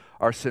flesh,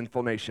 our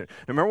sinful nature.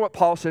 Now, remember what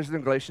Paul says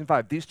in Galatians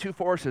 5. These two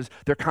forces,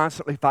 they're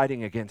constantly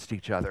fighting against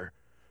each other.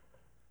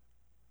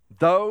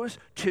 Those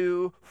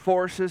two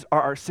forces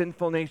are our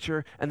sinful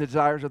nature and the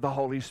desires of the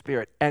Holy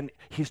Spirit. And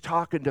he's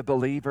talking to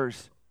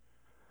believers.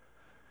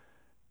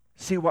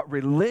 See, what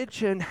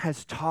religion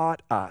has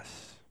taught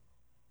us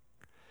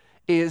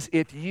is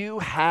if you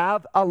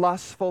have a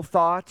lustful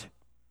thought,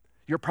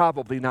 you're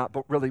probably not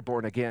really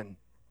born again.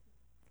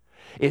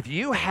 If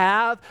you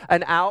have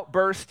an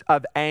outburst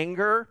of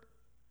anger,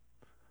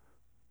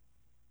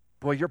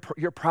 well,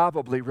 you're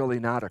probably really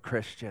not a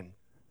Christian.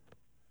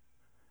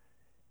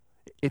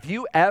 If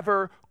you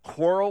ever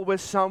quarrel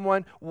with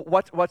someone,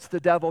 what's the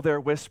devil there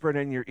whispering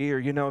in your ear?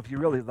 If you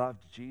really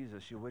loved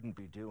Jesus, you wouldn't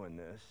be doing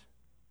this.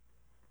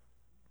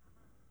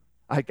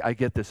 I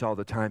get this all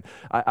the time.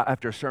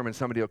 After a sermon,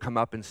 somebody will come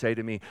up and say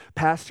to me,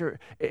 "Pastor,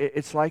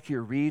 it's like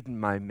you're reading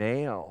my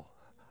mail."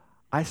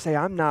 I say,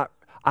 I'm not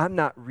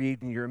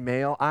reading your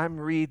mail. I'm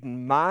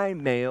reading my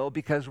mail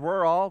because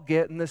we're all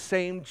getting the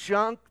same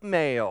junk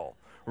mail,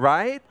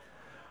 right?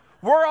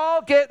 We're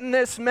all getting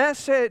this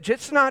message.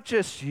 It's not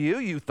just you.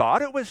 You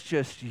thought it was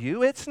just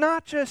you. It's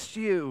not just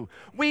you.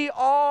 We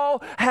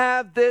all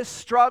have this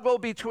struggle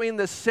between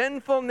the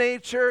sinful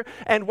nature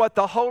and what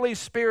the Holy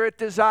Spirit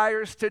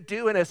desires to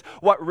do in us.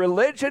 What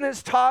religion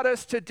has taught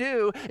us to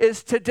do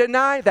is to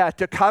deny that,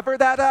 to cover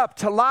that up,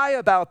 to lie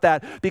about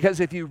that.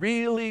 Because if you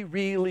really,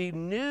 really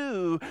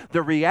knew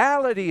the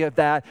reality of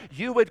that,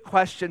 you would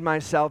question my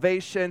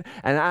salvation.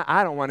 And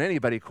I don't want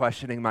anybody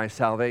questioning my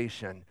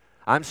salvation.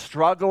 I'm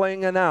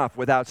struggling enough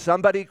without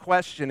somebody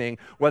questioning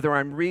whether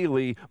I'm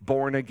really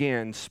born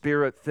again,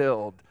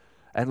 Spirit-filled,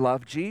 and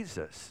love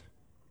Jesus.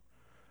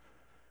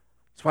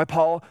 That's why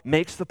Paul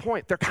makes the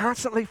point. They're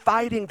constantly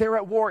fighting. They're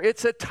at war.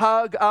 It's a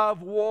tug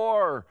of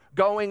war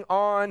going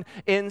on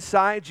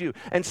inside you.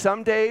 And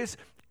some days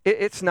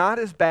it's not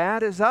as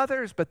bad as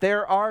others, but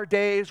there are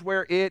days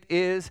where it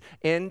is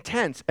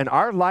intense. And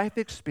our life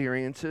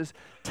experiences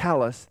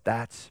tell us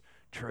that's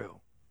true.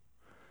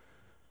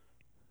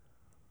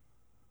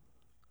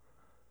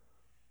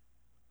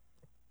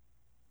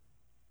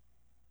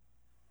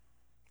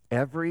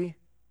 Every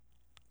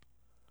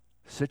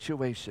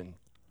situation,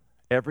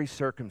 every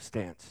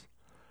circumstance,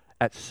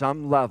 at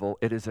some level,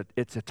 it's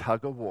a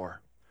tug of war.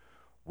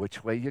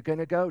 Which way you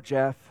gonna go,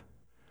 Jeff?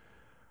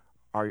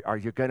 Are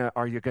you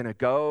gonna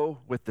go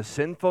with the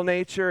sinful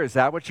nature? Is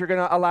that what you're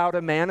gonna allow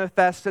to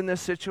manifest in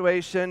this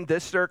situation,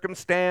 this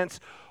circumstance?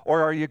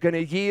 Or are you gonna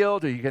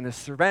yield? Are you gonna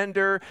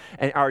surrender?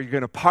 And are you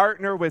gonna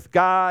partner with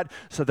God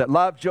so that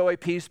love, joy,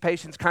 peace,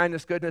 patience,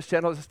 kindness, goodness,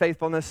 gentleness,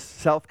 faithfulness,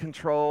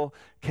 self-control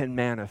can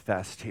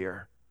manifest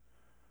here?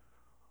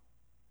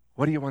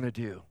 What do you want to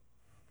do,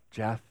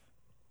 Jeff?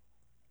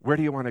 Where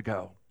do you want to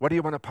go? What do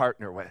you want to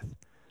partner with?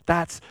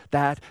 That's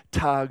that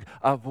tug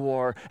of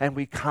war, and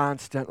we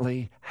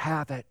constantly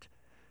have it.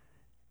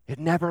 It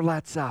never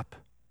lets up.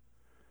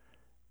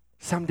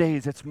 Some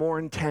days it's more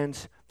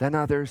intense than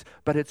others,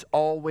 but it's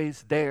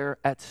always there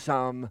at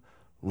some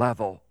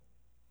level.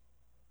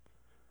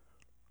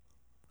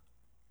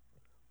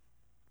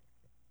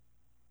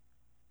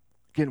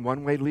 Again,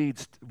 one way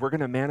leads, we're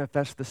going to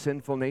manifest the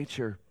sinful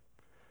nature,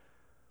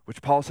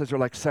 which Paul says are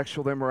like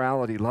sexual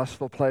immorality,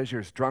 lustful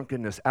pleasures,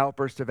 drunkenness,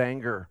 outbursts of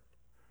anger.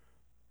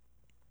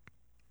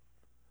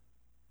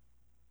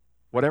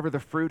 Whatever the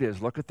fruit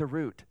is, look at the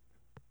root.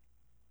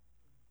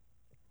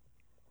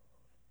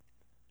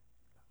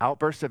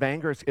 Outbursts of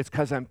anger, it's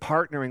because I'm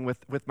partnering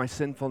with my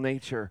sinful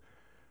nature.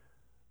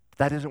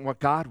 That isn't what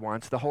God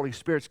wants. The Holy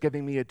Spirit's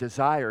giving me a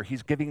desire.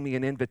 He's giving me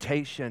an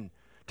invitation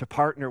to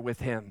partner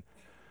with Him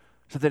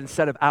so that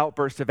instead of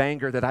outbursts of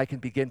anger that I can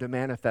begin to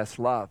manifest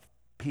love,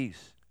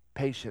 peace,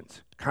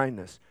 patience,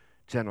 kindness,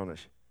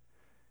 gentleness.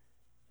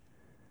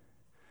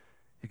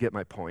 You get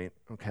my point?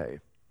 Okay.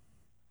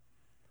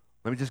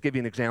 Let me just give you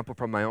an example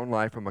from my own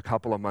life from a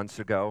couple of months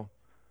ago.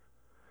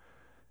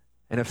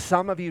 And if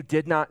some of you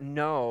did not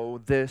know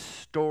this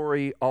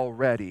story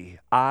already,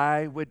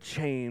 I would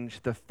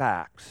change the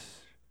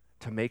facts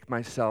to make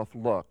myself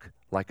look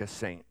like a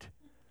saint.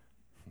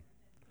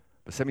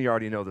 But some of you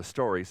already know the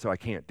story, so I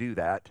can't do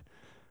that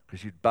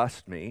because you'd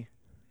bust me.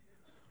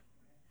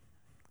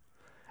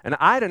 And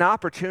I had an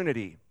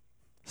opportunity,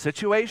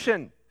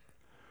 situation,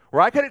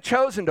 where I could have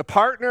chosen to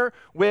partner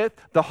with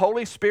the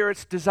Holy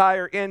Spirit's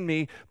desire in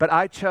me, but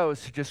I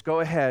chose to just go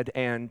ahead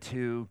and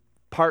to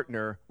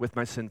partner with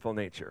my sinful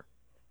nature.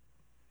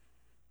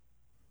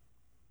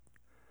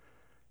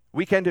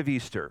 Weekend of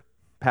Easter,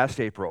 past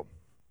April.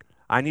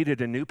 I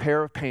needed a new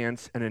pair of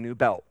pants and a new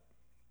belt.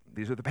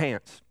 These are the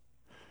pants.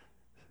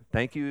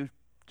 Thank you,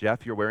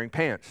 Jeff, you're wearing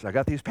pants. I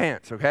got these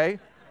pants, okay?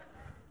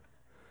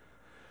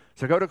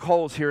 So I go to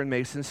Kohl's here in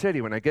Mason City.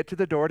 When I get to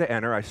the door to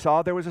enter, I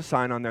saw there was a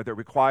sign on there that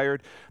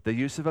required the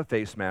use of a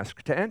face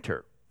mask to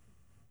enter.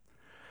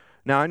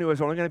 Now, I knew I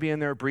was only going to be in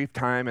there a brief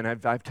time, and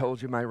I've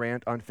told you my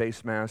rant on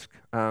face mask,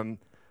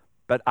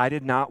 but I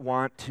did not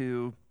want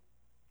to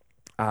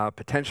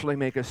potentially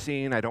make a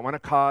scene. I don't want to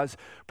cause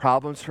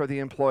problems for the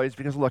employees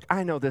because, look,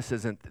 I know this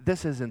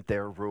isn't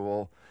their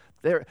rule.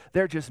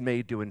 They're just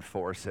made to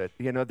enforce it.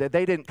 You know,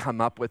 they didn't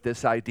come up with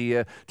this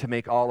idea to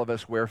make all of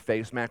us wear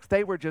face masks.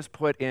 They were just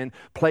put in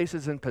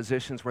places and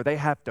positions where they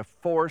have to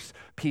force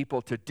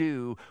people to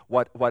do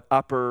what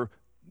upper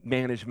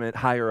management,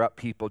 higher up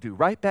people do.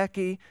 Right,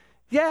 Becky?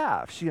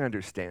 Yeah, she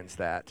understands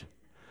that.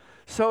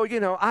 So, you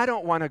know, I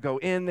don't want to go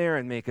in there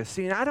and make a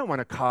scene. I don't want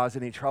to cause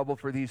any trouble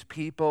for these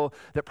people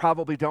that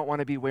probably don't want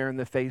to be wearing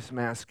the face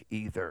mask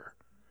either.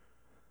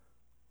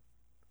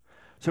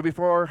 So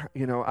before,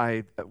 you know,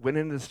 I went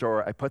into the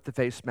store, I put the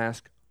face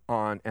mask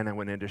on, and I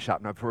went in to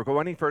shop. Now, before we go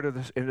any further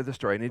into the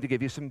story, I need to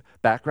give you some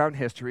background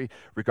history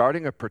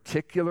regarding a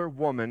particular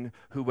woman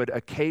who would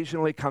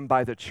occasionally come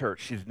by the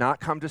church. She did not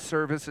come to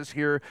services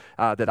here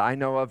that I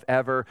know of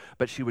ever,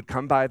 but she would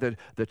come by the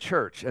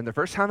church. And the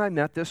first time I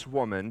met this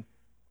woman,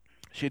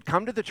 she had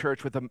come to the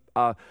church with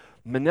a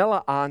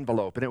manila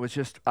envelope, and it was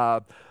just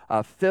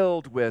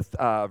filled with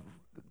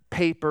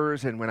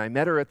papers. And when I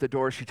met her at the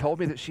door, she told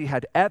me that she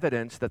had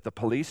evidence that the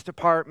police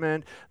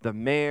department, the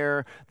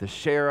mayor, the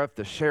sheriff,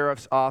 the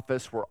sheriff's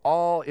office were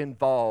all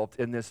involved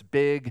in this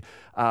big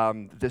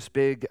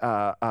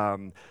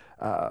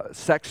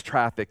sex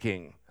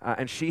trafficking.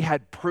 And she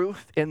had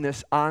proof in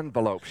this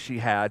envelope she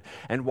had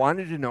and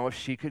wanted to know if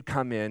she could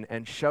come in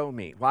and show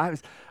me. Well,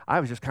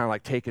 I was just kind of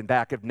like taken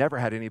back. I've never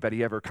had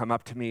anybody ever come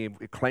up to me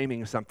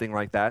claiming something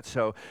like that.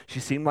 So she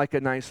seemed like a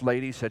nice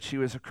lady, said she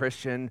was a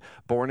Christian,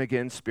 born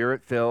again,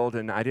 spirit-filled,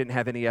 and I didn't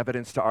have any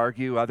evidence to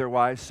argue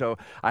otherwise. So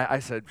I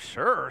said,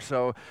 sure.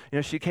 So, you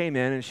know, she came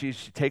in and she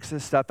takes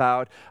this stuff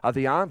out of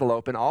the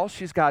envelope, and all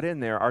she's got in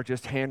there are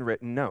just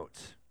handwritten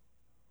notes,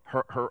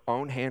 her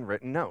own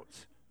handwritten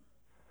notes.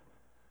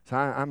 So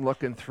I'm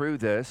looking through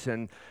this,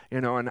 and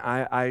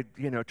I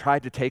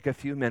tried to take a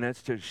few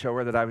minutes to show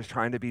her that I was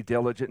trying to be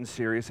diligent and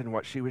serious in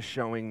what she was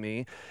showing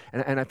me.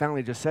 And I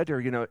finally just said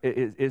to her,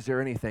 is there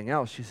anything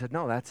else? She said,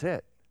 no, that's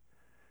it.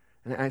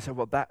 And I said,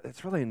 well,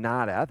 that's really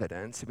not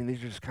evidence. I mean,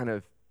 these are just kind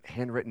of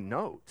handwritten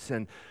notes.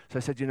 And so I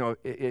said,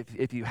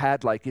 if you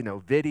had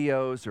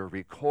videos or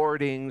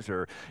recordings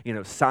or,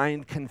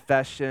 signed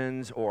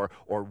confessions or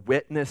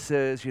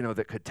witnesses,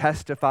 that could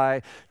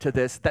testify to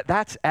this,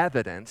 that's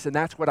evidence. And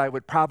that's what I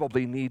would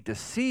probably need to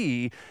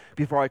see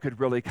before I could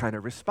really kind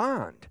of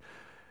respond.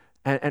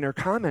 And her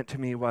comment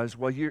to me was,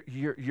 well,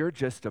 you're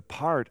just a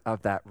part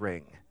of that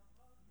ring.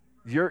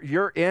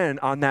 You're in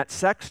on that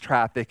sex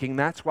trafficking.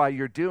 That's why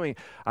you're doing.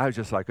 I was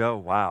just like, oh,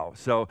 wow.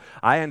 So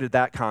I ended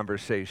that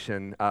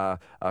conversation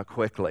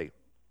quickly.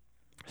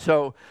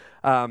 So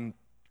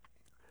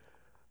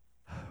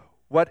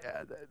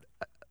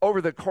over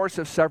the course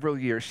of several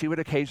years, she would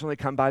occasionally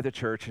come by the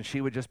church, and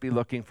she would just be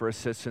looking for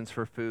assistance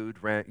for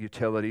food, rent,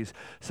 utilities.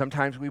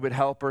 Sometimes we would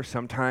help her.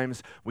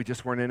 Sometimes we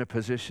just weren't in a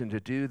position to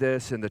do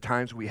this. And the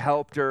times we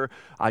helped her,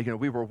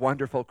 we were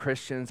wonderful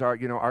Christians.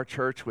 Our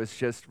church was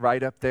just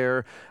right up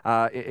there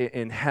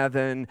in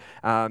heaven.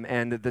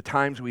 And the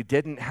times we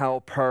didn't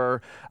help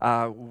her,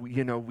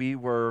 we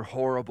were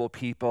horrible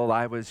people.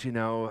 I was,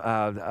 incarnation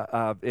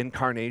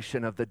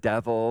of the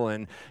devil,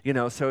 and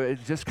so it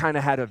just kind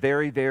of had a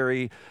very,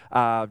 very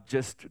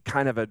just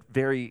kind of a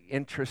very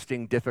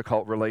interesting,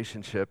 difficult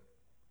relationship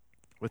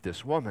with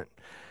this woman.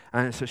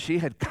 And so she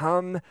had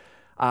come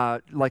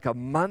like a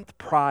month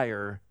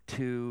prior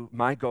to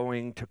my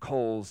going to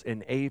Kohl's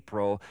in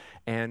April,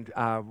 and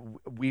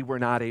we were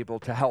not able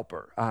to help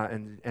her.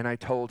 And I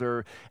told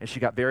her, and she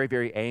got very,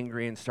 very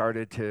angry and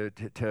started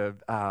to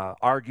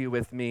argue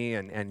with me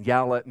and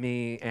yell at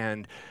me.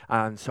 And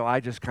so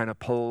I just kind of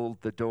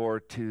pulled the door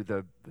to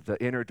the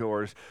inner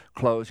doors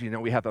closed.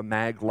 We have a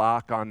mag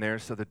lock on there,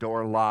 so the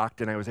door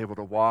locked, and I was able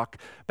to walk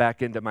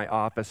back into my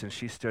office, and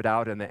she stood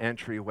out in the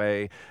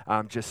entryway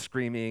just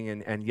screaming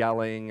and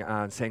yelling,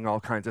 saying all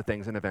kinds of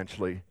things, and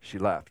eventually she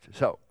left.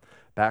 So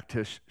back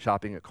to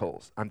shopping at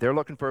Kohl's. I'm there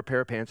looking for a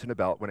pair of pants and a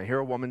belt when I hear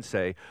a woman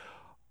say,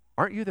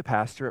 "Aren't you the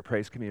pastor at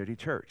Praise Community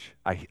Church?"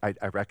 I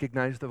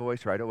recognize the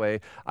voice right away.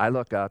 I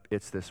look up,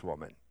 it's this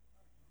woman.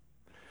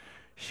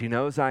 She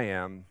knows I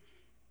am.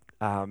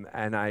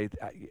 And I,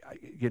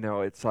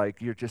 it's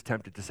like you're just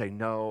tempted to say,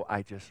 no,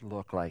 I just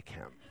look like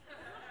him.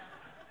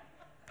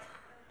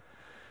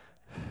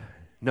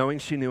 Knowing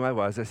she knew I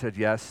was, I said,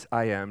 yes,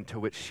 I am, to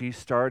which she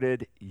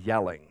started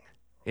yelling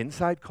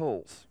inside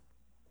Kohl's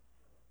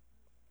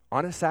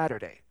on a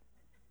Saturday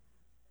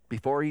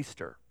before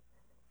Easter.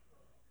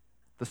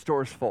 The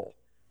store's full.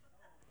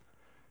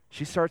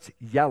 She starts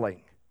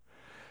yelling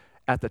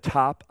at the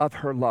top of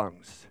her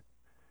lungs,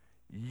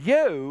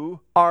 You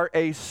are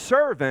a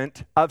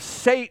servant of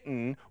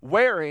Satan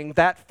wearing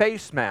that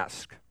face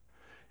mask.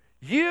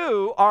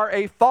 You are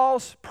a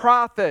false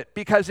prophet,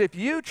 because if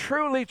you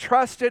truly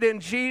trusted in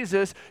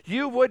Jesus,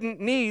 you wouldn't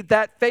need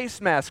that face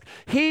mask.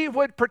 He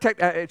would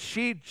protect.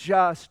 She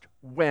just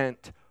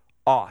went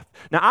off.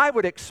 Now, I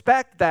would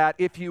expect that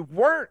if you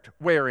weren't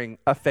wearing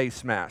a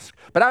face mask,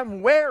 but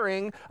I'm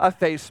wearing a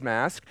face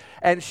mask,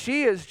 and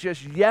she is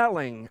just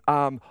yelling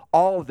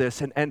all this,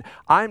 and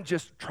I'm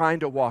just trying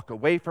to walk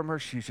away from her.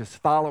 She's just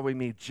following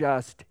me,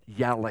 just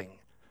yelling.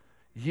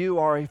 You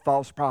are a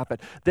false prophet.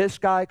 This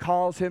guy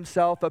calls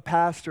himself a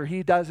pastor.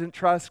 He doesn't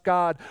trust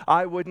God.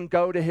 I wouldn't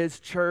go to his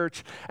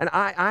church. And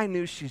I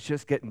knew she's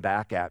just getting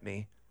back at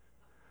me.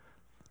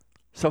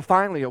 So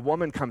finally, a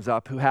woman comes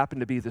up who happened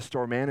to be the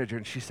store manager,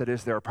 and she said,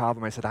 "Is there a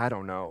problem?" I said, "I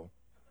don't know."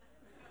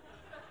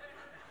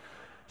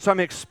 So I'm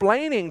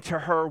explaining to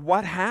her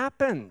what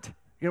happened.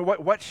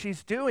 What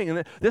she's doing.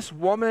 And this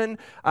woman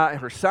and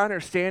her son are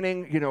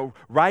standing,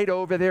 right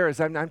over there as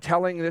I'm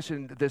telling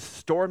this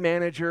store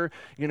manager,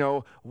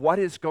 what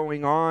is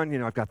going on.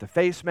 I've got the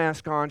face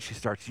mask on. She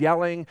starts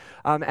yelling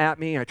at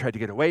me. I tried to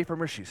get away from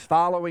her. She's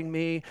following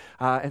me.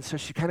 And so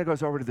she kind of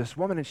goes over to this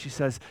woman and she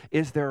says,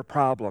 "Is there a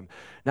problem?"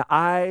 Now,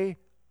 I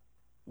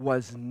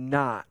was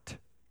not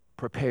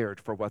prepared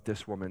for what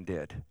this woman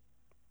did.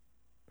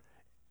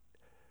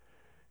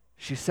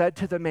 She said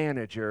to the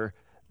manager,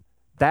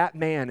 "That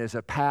man is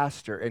a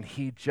pastor, and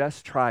he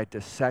just tried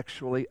to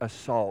sexually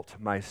assault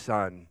my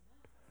son."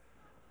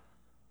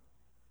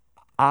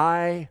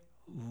 I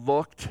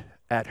looked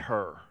at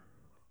her.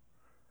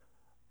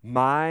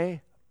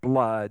 My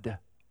blood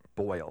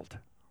boiled.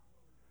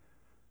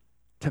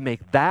 To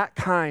make that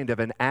kind of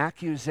an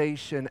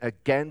accusation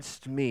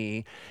against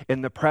me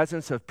in the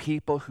presence of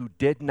people who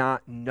did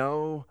not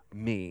know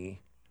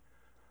me,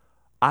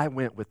 I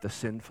went with the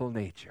sinful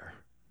nature.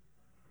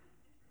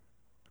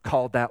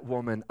 Called that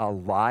woman a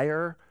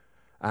liar.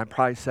 I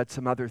probably said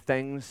some other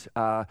things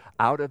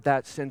out of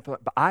that sinful,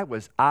 but I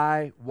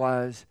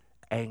was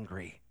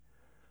angry.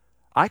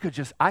 I could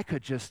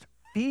just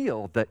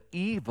feel the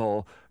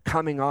evil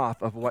coming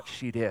off of what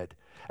she did.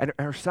 And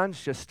her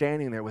son's just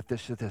standing there with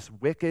this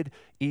wicked,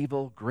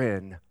 evil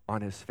grin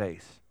on his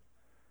face.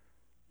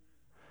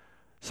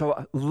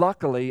 So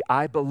luckily,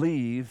 I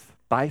believe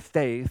by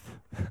faith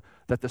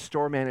that the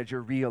store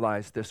manager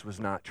realized this was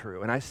not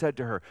true. And I said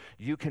to her,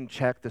 "You can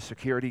check the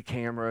security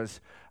cameras,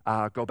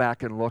 go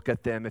back and look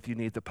at them. If you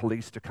need the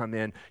police to come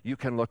in, you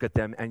can look at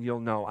them, and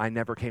you'll know I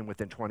never came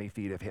within 20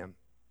 feet of him."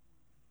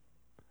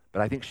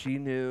 But I think she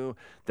knew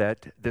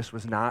that this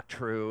was not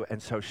true,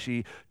 and so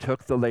she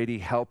took the lady,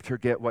 helped her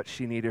get what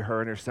she needed, her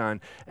and her son,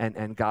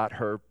 and got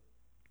her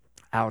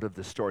out of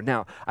the store.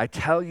 Now, I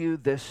tell you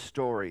this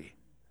story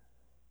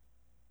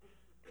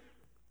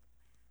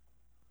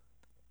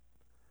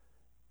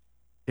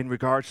in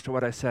regards to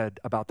what I said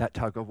about that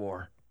tug of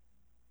war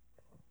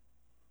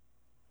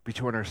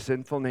between our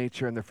sinful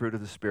nature and the fruit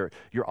of the Spirit.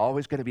 You're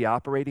always going to be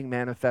operating,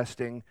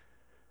 manifesting,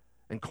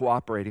 and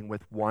cooperating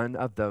with one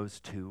of those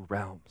two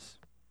realms.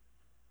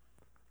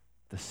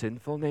 The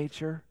sinful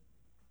nature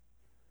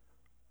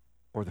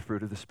or the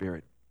fruit of the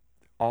Spirit.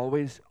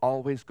 Always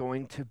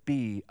going to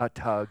be a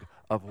tug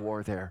of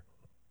war there.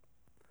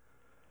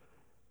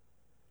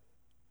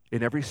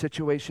 In every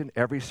situation,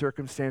 every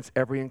circumstance,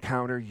 every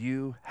encounter,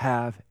 you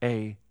have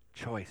a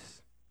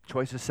choice.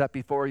 Choice is set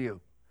before you.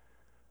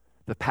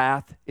 The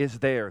path is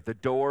there. The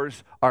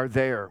doors are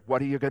there.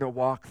 What are you going to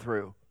walk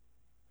through?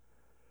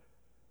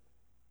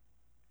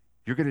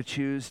 You're going to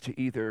choose to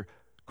either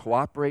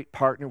cooperate,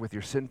 partner with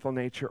your sinful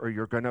nature, or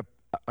you're going to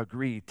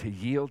agree to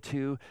yield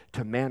to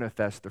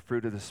manifest the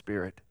fruit of the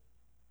Spirit.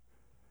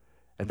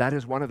 And that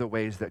is one of the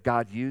ways that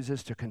God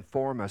uses to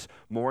conform us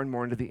more and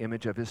more into the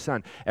image of His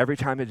Son. Every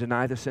time I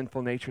deny the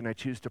sinful nature and I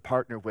choose to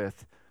partner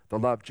with the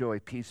love, joy,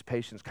 peace,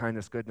 patience,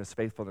 kindness, goodness,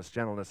 faithfulness,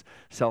 gentleness,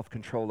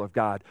 self-control of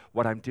God,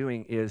 what I'm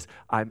doing is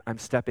I'm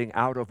stepping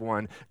out of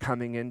one,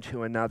 coming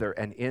into another.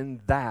 And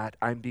in that,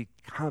 I'm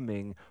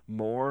becoming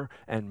more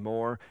and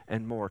more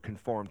and more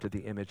conformed to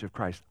the image of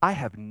Christ. I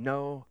have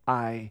no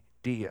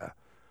idea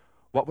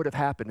what would have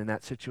happened in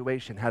that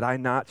situation had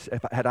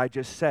I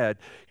just said,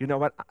 "You know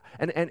what?"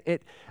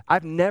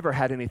 I've never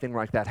had anything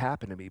like that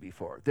happen to me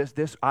before.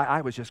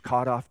 I was just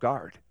caught off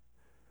guard.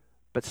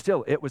 But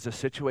still, it was a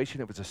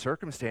situation, it was a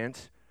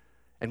circumstance,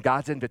 and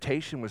God's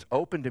invitation was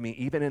open to me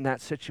even in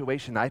that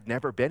situation I'd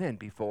never been in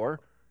before.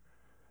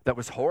 That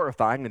was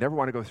horrifying. I never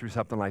want to go through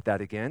something like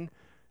that again.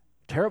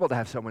 Terrible to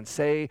have someone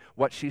say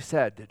what she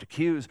said, to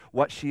accuse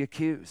what she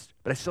accused.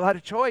 But I still had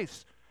a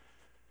choice.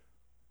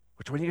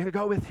 Which one are you going to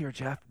go with here,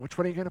 Jeff? Which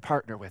one are you going to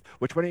partner with?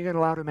 Which one are you going to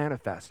allow to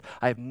manifest?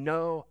 I have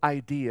no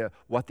idea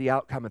what the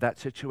outcome of that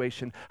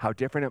situation, how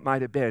different it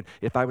might have been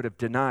if I would have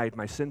denied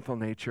my sinful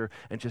nature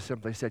and just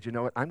simply said, "You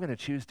know what? I'm going to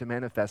choose to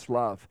manifest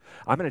love.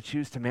 I'm going to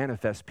choose to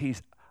manifest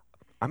peace.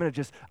 I'm going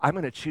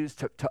to choose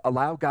to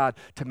allow God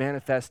to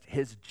manifest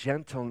His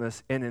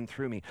gentleness in and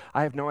through me."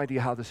 I have no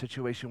idea how the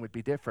situation would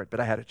be different, but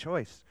I had a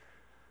choice.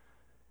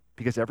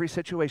 Because every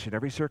situation,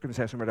 every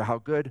circumstance, no matter how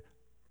good,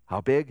 How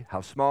big,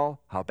 how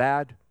small, how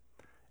bad,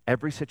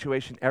 every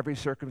situation, every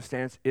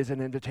circumstance is an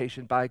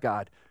invitation by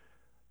God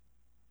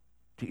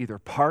to either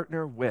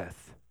partner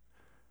with,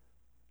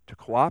 to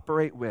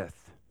cooperate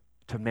with,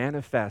 to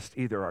manifest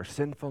either our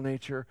sinful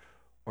nature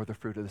or the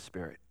fruit of the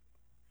Spirit.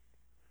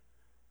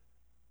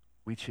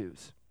 We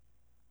choose.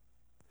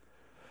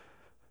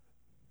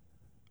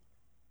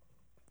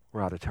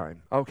 We're out of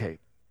time. Okay,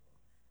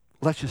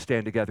 let's just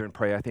stand together and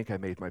pray. I think I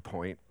made my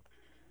point.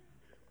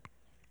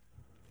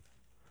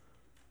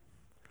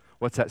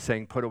 What's that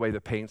saying? Put away the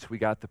paints, we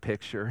got the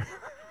picture.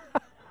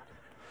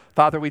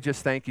 Father, we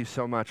just thank you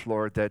so much,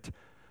 Lord, that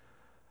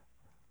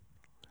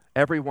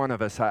every one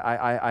of us,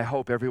 I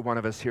hope every one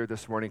of us here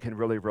this morning can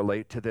really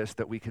relate to this,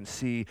 that we can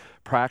see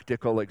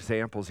practical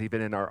examples even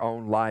in our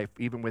own life,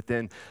 even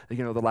within,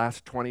 the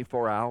last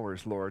 24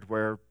 hours, Lord,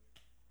 where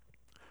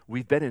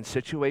we've been in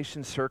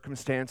situations,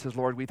 circumstances,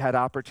 Lord, we've had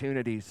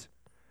opportunities,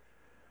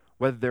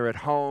 whether they're at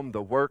home,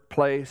 the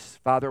workplace,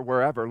 Father,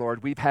 wherever,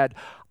 Lord, we've had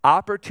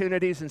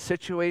opportunities and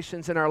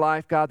situations in our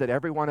life, God, that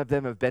every one of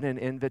them have been an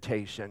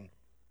invitation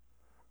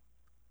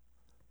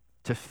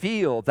to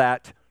feel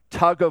that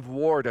tug of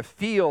war, to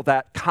feel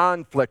that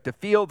conflict, to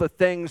feel the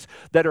things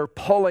that are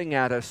pulling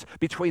at us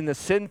between the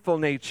sinful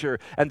nature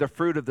and the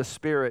fruit of the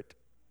Spirit.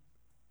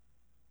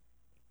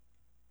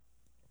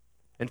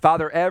 And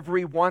Father,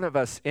 every one of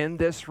us in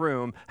this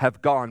room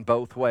have gone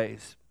both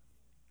ways.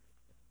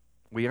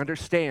 We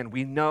understand,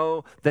 we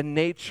know the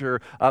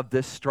nature of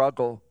this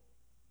struggle.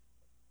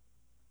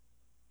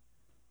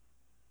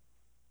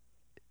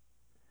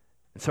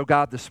 And so,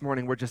 God, this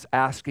morning, we're just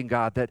asking,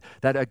 God,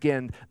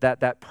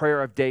 that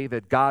prayer of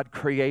David, God,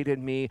 create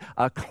in me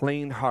a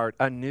clean heart,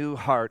 a new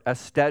heart, a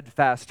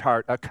steadfast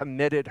heart, a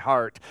committed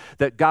heart,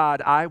 that,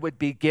 God, I would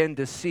begin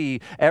to see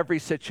every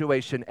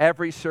situation,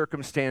 every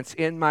circumstance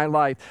in my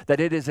life, that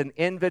it is an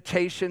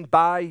invitation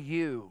by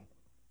you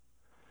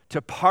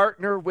to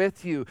partner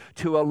with you,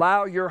 to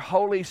allow your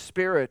Holy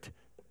Spirit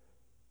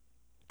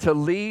to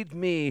lead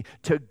me,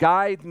 to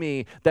guide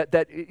me,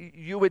 that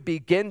you would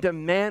begin to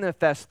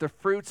manifest the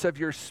fruits of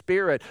your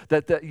Spirit,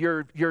 that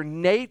your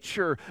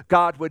nature,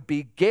 God, would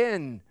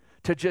begin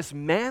to just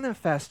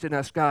manifest in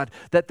us, God,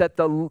 that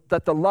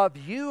the love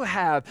you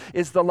have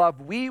is the love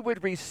we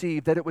would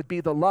receive, that it would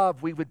be the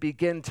love we would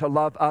begin to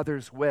love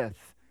others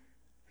with.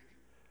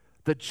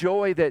 The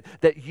joy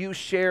that you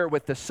share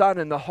with the Son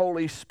and the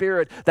Holy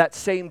Spirit, that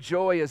same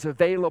joy is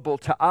available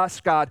to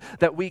us, God,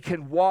 that we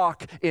can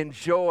walk in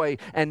joy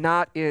and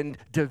not in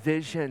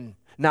division,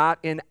 not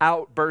in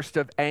outburst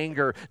of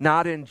anger,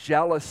 not in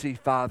jealousy,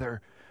 Father.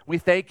 We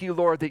thank you,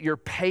 Lord, that your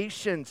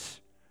patience,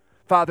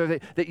 Father,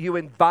 that you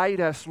invite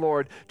us,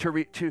 Lord,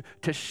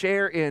 to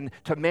share in,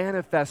 to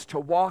manifest, to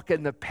walk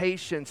in the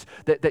patience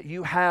that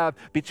you have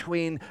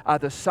between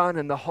the Son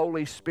and the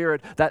Holy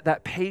Spirit,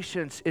 that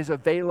patience is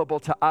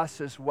available to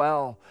us as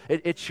well.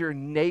 It's your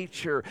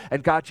nature.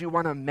 And God, you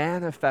want to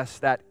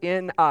manifest that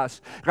in us.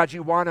 God,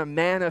 you want to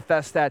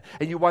manifest that,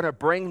 and you want to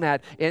bring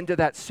that into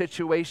that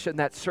situation,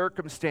 that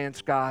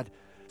circumstance, God.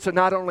 So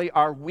not only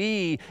are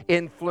we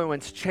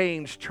influenced,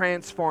 changed,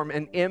 transformed,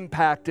 and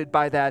impacted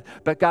by that,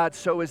 but God,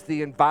 so is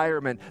the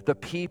environment, the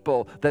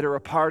people that are a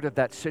part of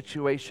that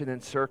situation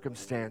and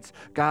circumstance.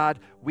 God,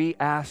 we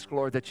ask,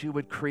 Lord, that you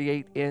would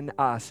create in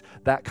us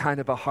that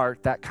kind of a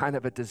heart, that kind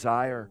of a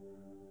desire.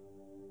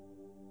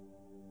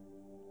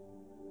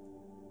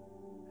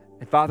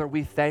 And Father,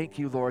 we thank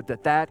you, Lord,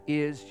 that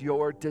is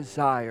your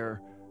desire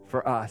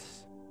for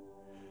us.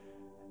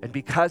 And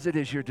because it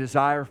is your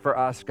desire for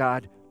us,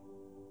 God,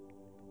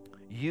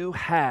 you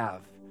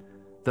have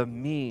the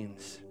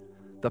means,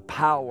 the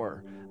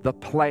power, the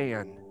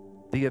plan,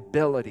 the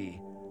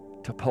ability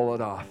to pull it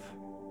off.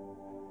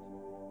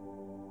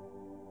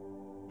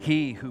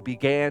 He who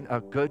began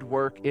a good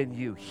work in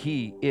you,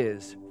 he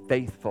is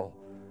faithful.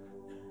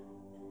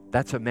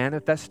 That's a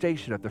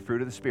manifestation of the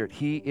fruit of the Spirit.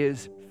 He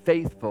is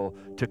faithful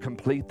to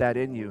complete that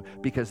in you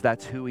because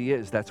that's who he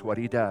is. That's what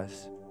he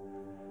does.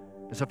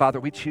 And so, Father,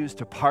 we choose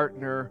to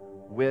partner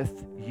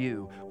with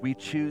you. We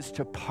choose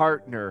to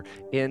partner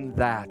in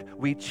that.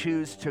 We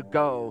choose to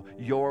go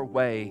your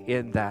way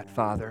in that,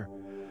 Father.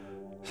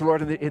 So,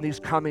 Lord, in these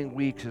coming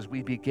weeks, as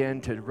we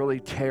begin to really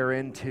tear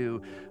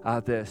into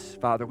this,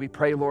 Father, we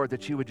pray, Lord,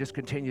 that you would just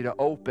continue to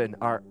open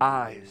our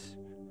eyes.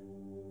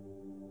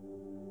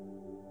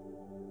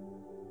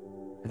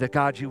 And that,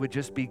 God, you would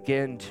just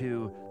begin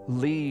to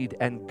lead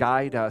and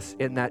guide us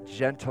in that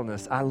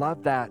gentleness. I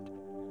love that.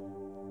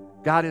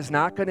 God is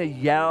not going to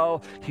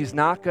yell. He's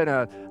not going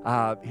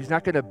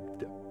to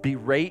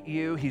berate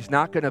you. He's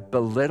not going to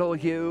belittle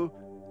you.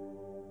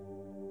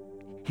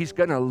 He's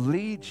going to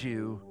lead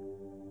you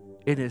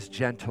in his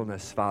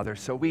gentleness, Father.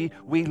 So we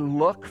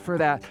look for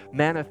that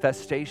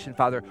manifestation,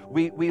 Father.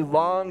 We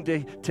long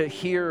to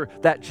hear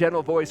that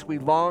gentle voice. We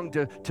long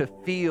to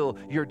feel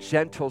your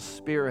gentle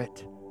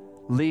Spirit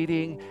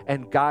leading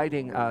and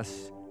guiding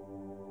us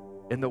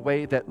in the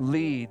way that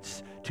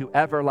leads to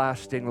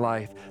everlasting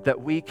life, that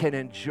we can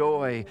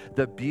enjoy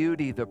the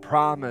beauty, the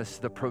promise,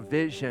 the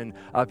provision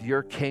of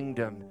your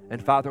kingdom.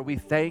 And Father, we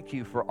thank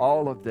you for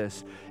all of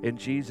this. In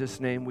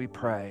Jesus' name we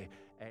pray.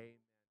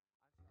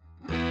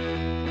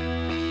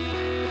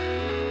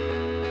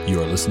 You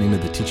are listening to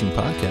the teaching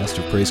podcast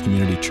of Praise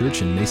Community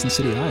Church in Mason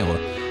City, Iowa.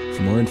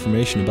 For more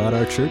information about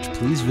our church,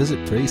 please visit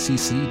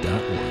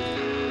praisecc.org.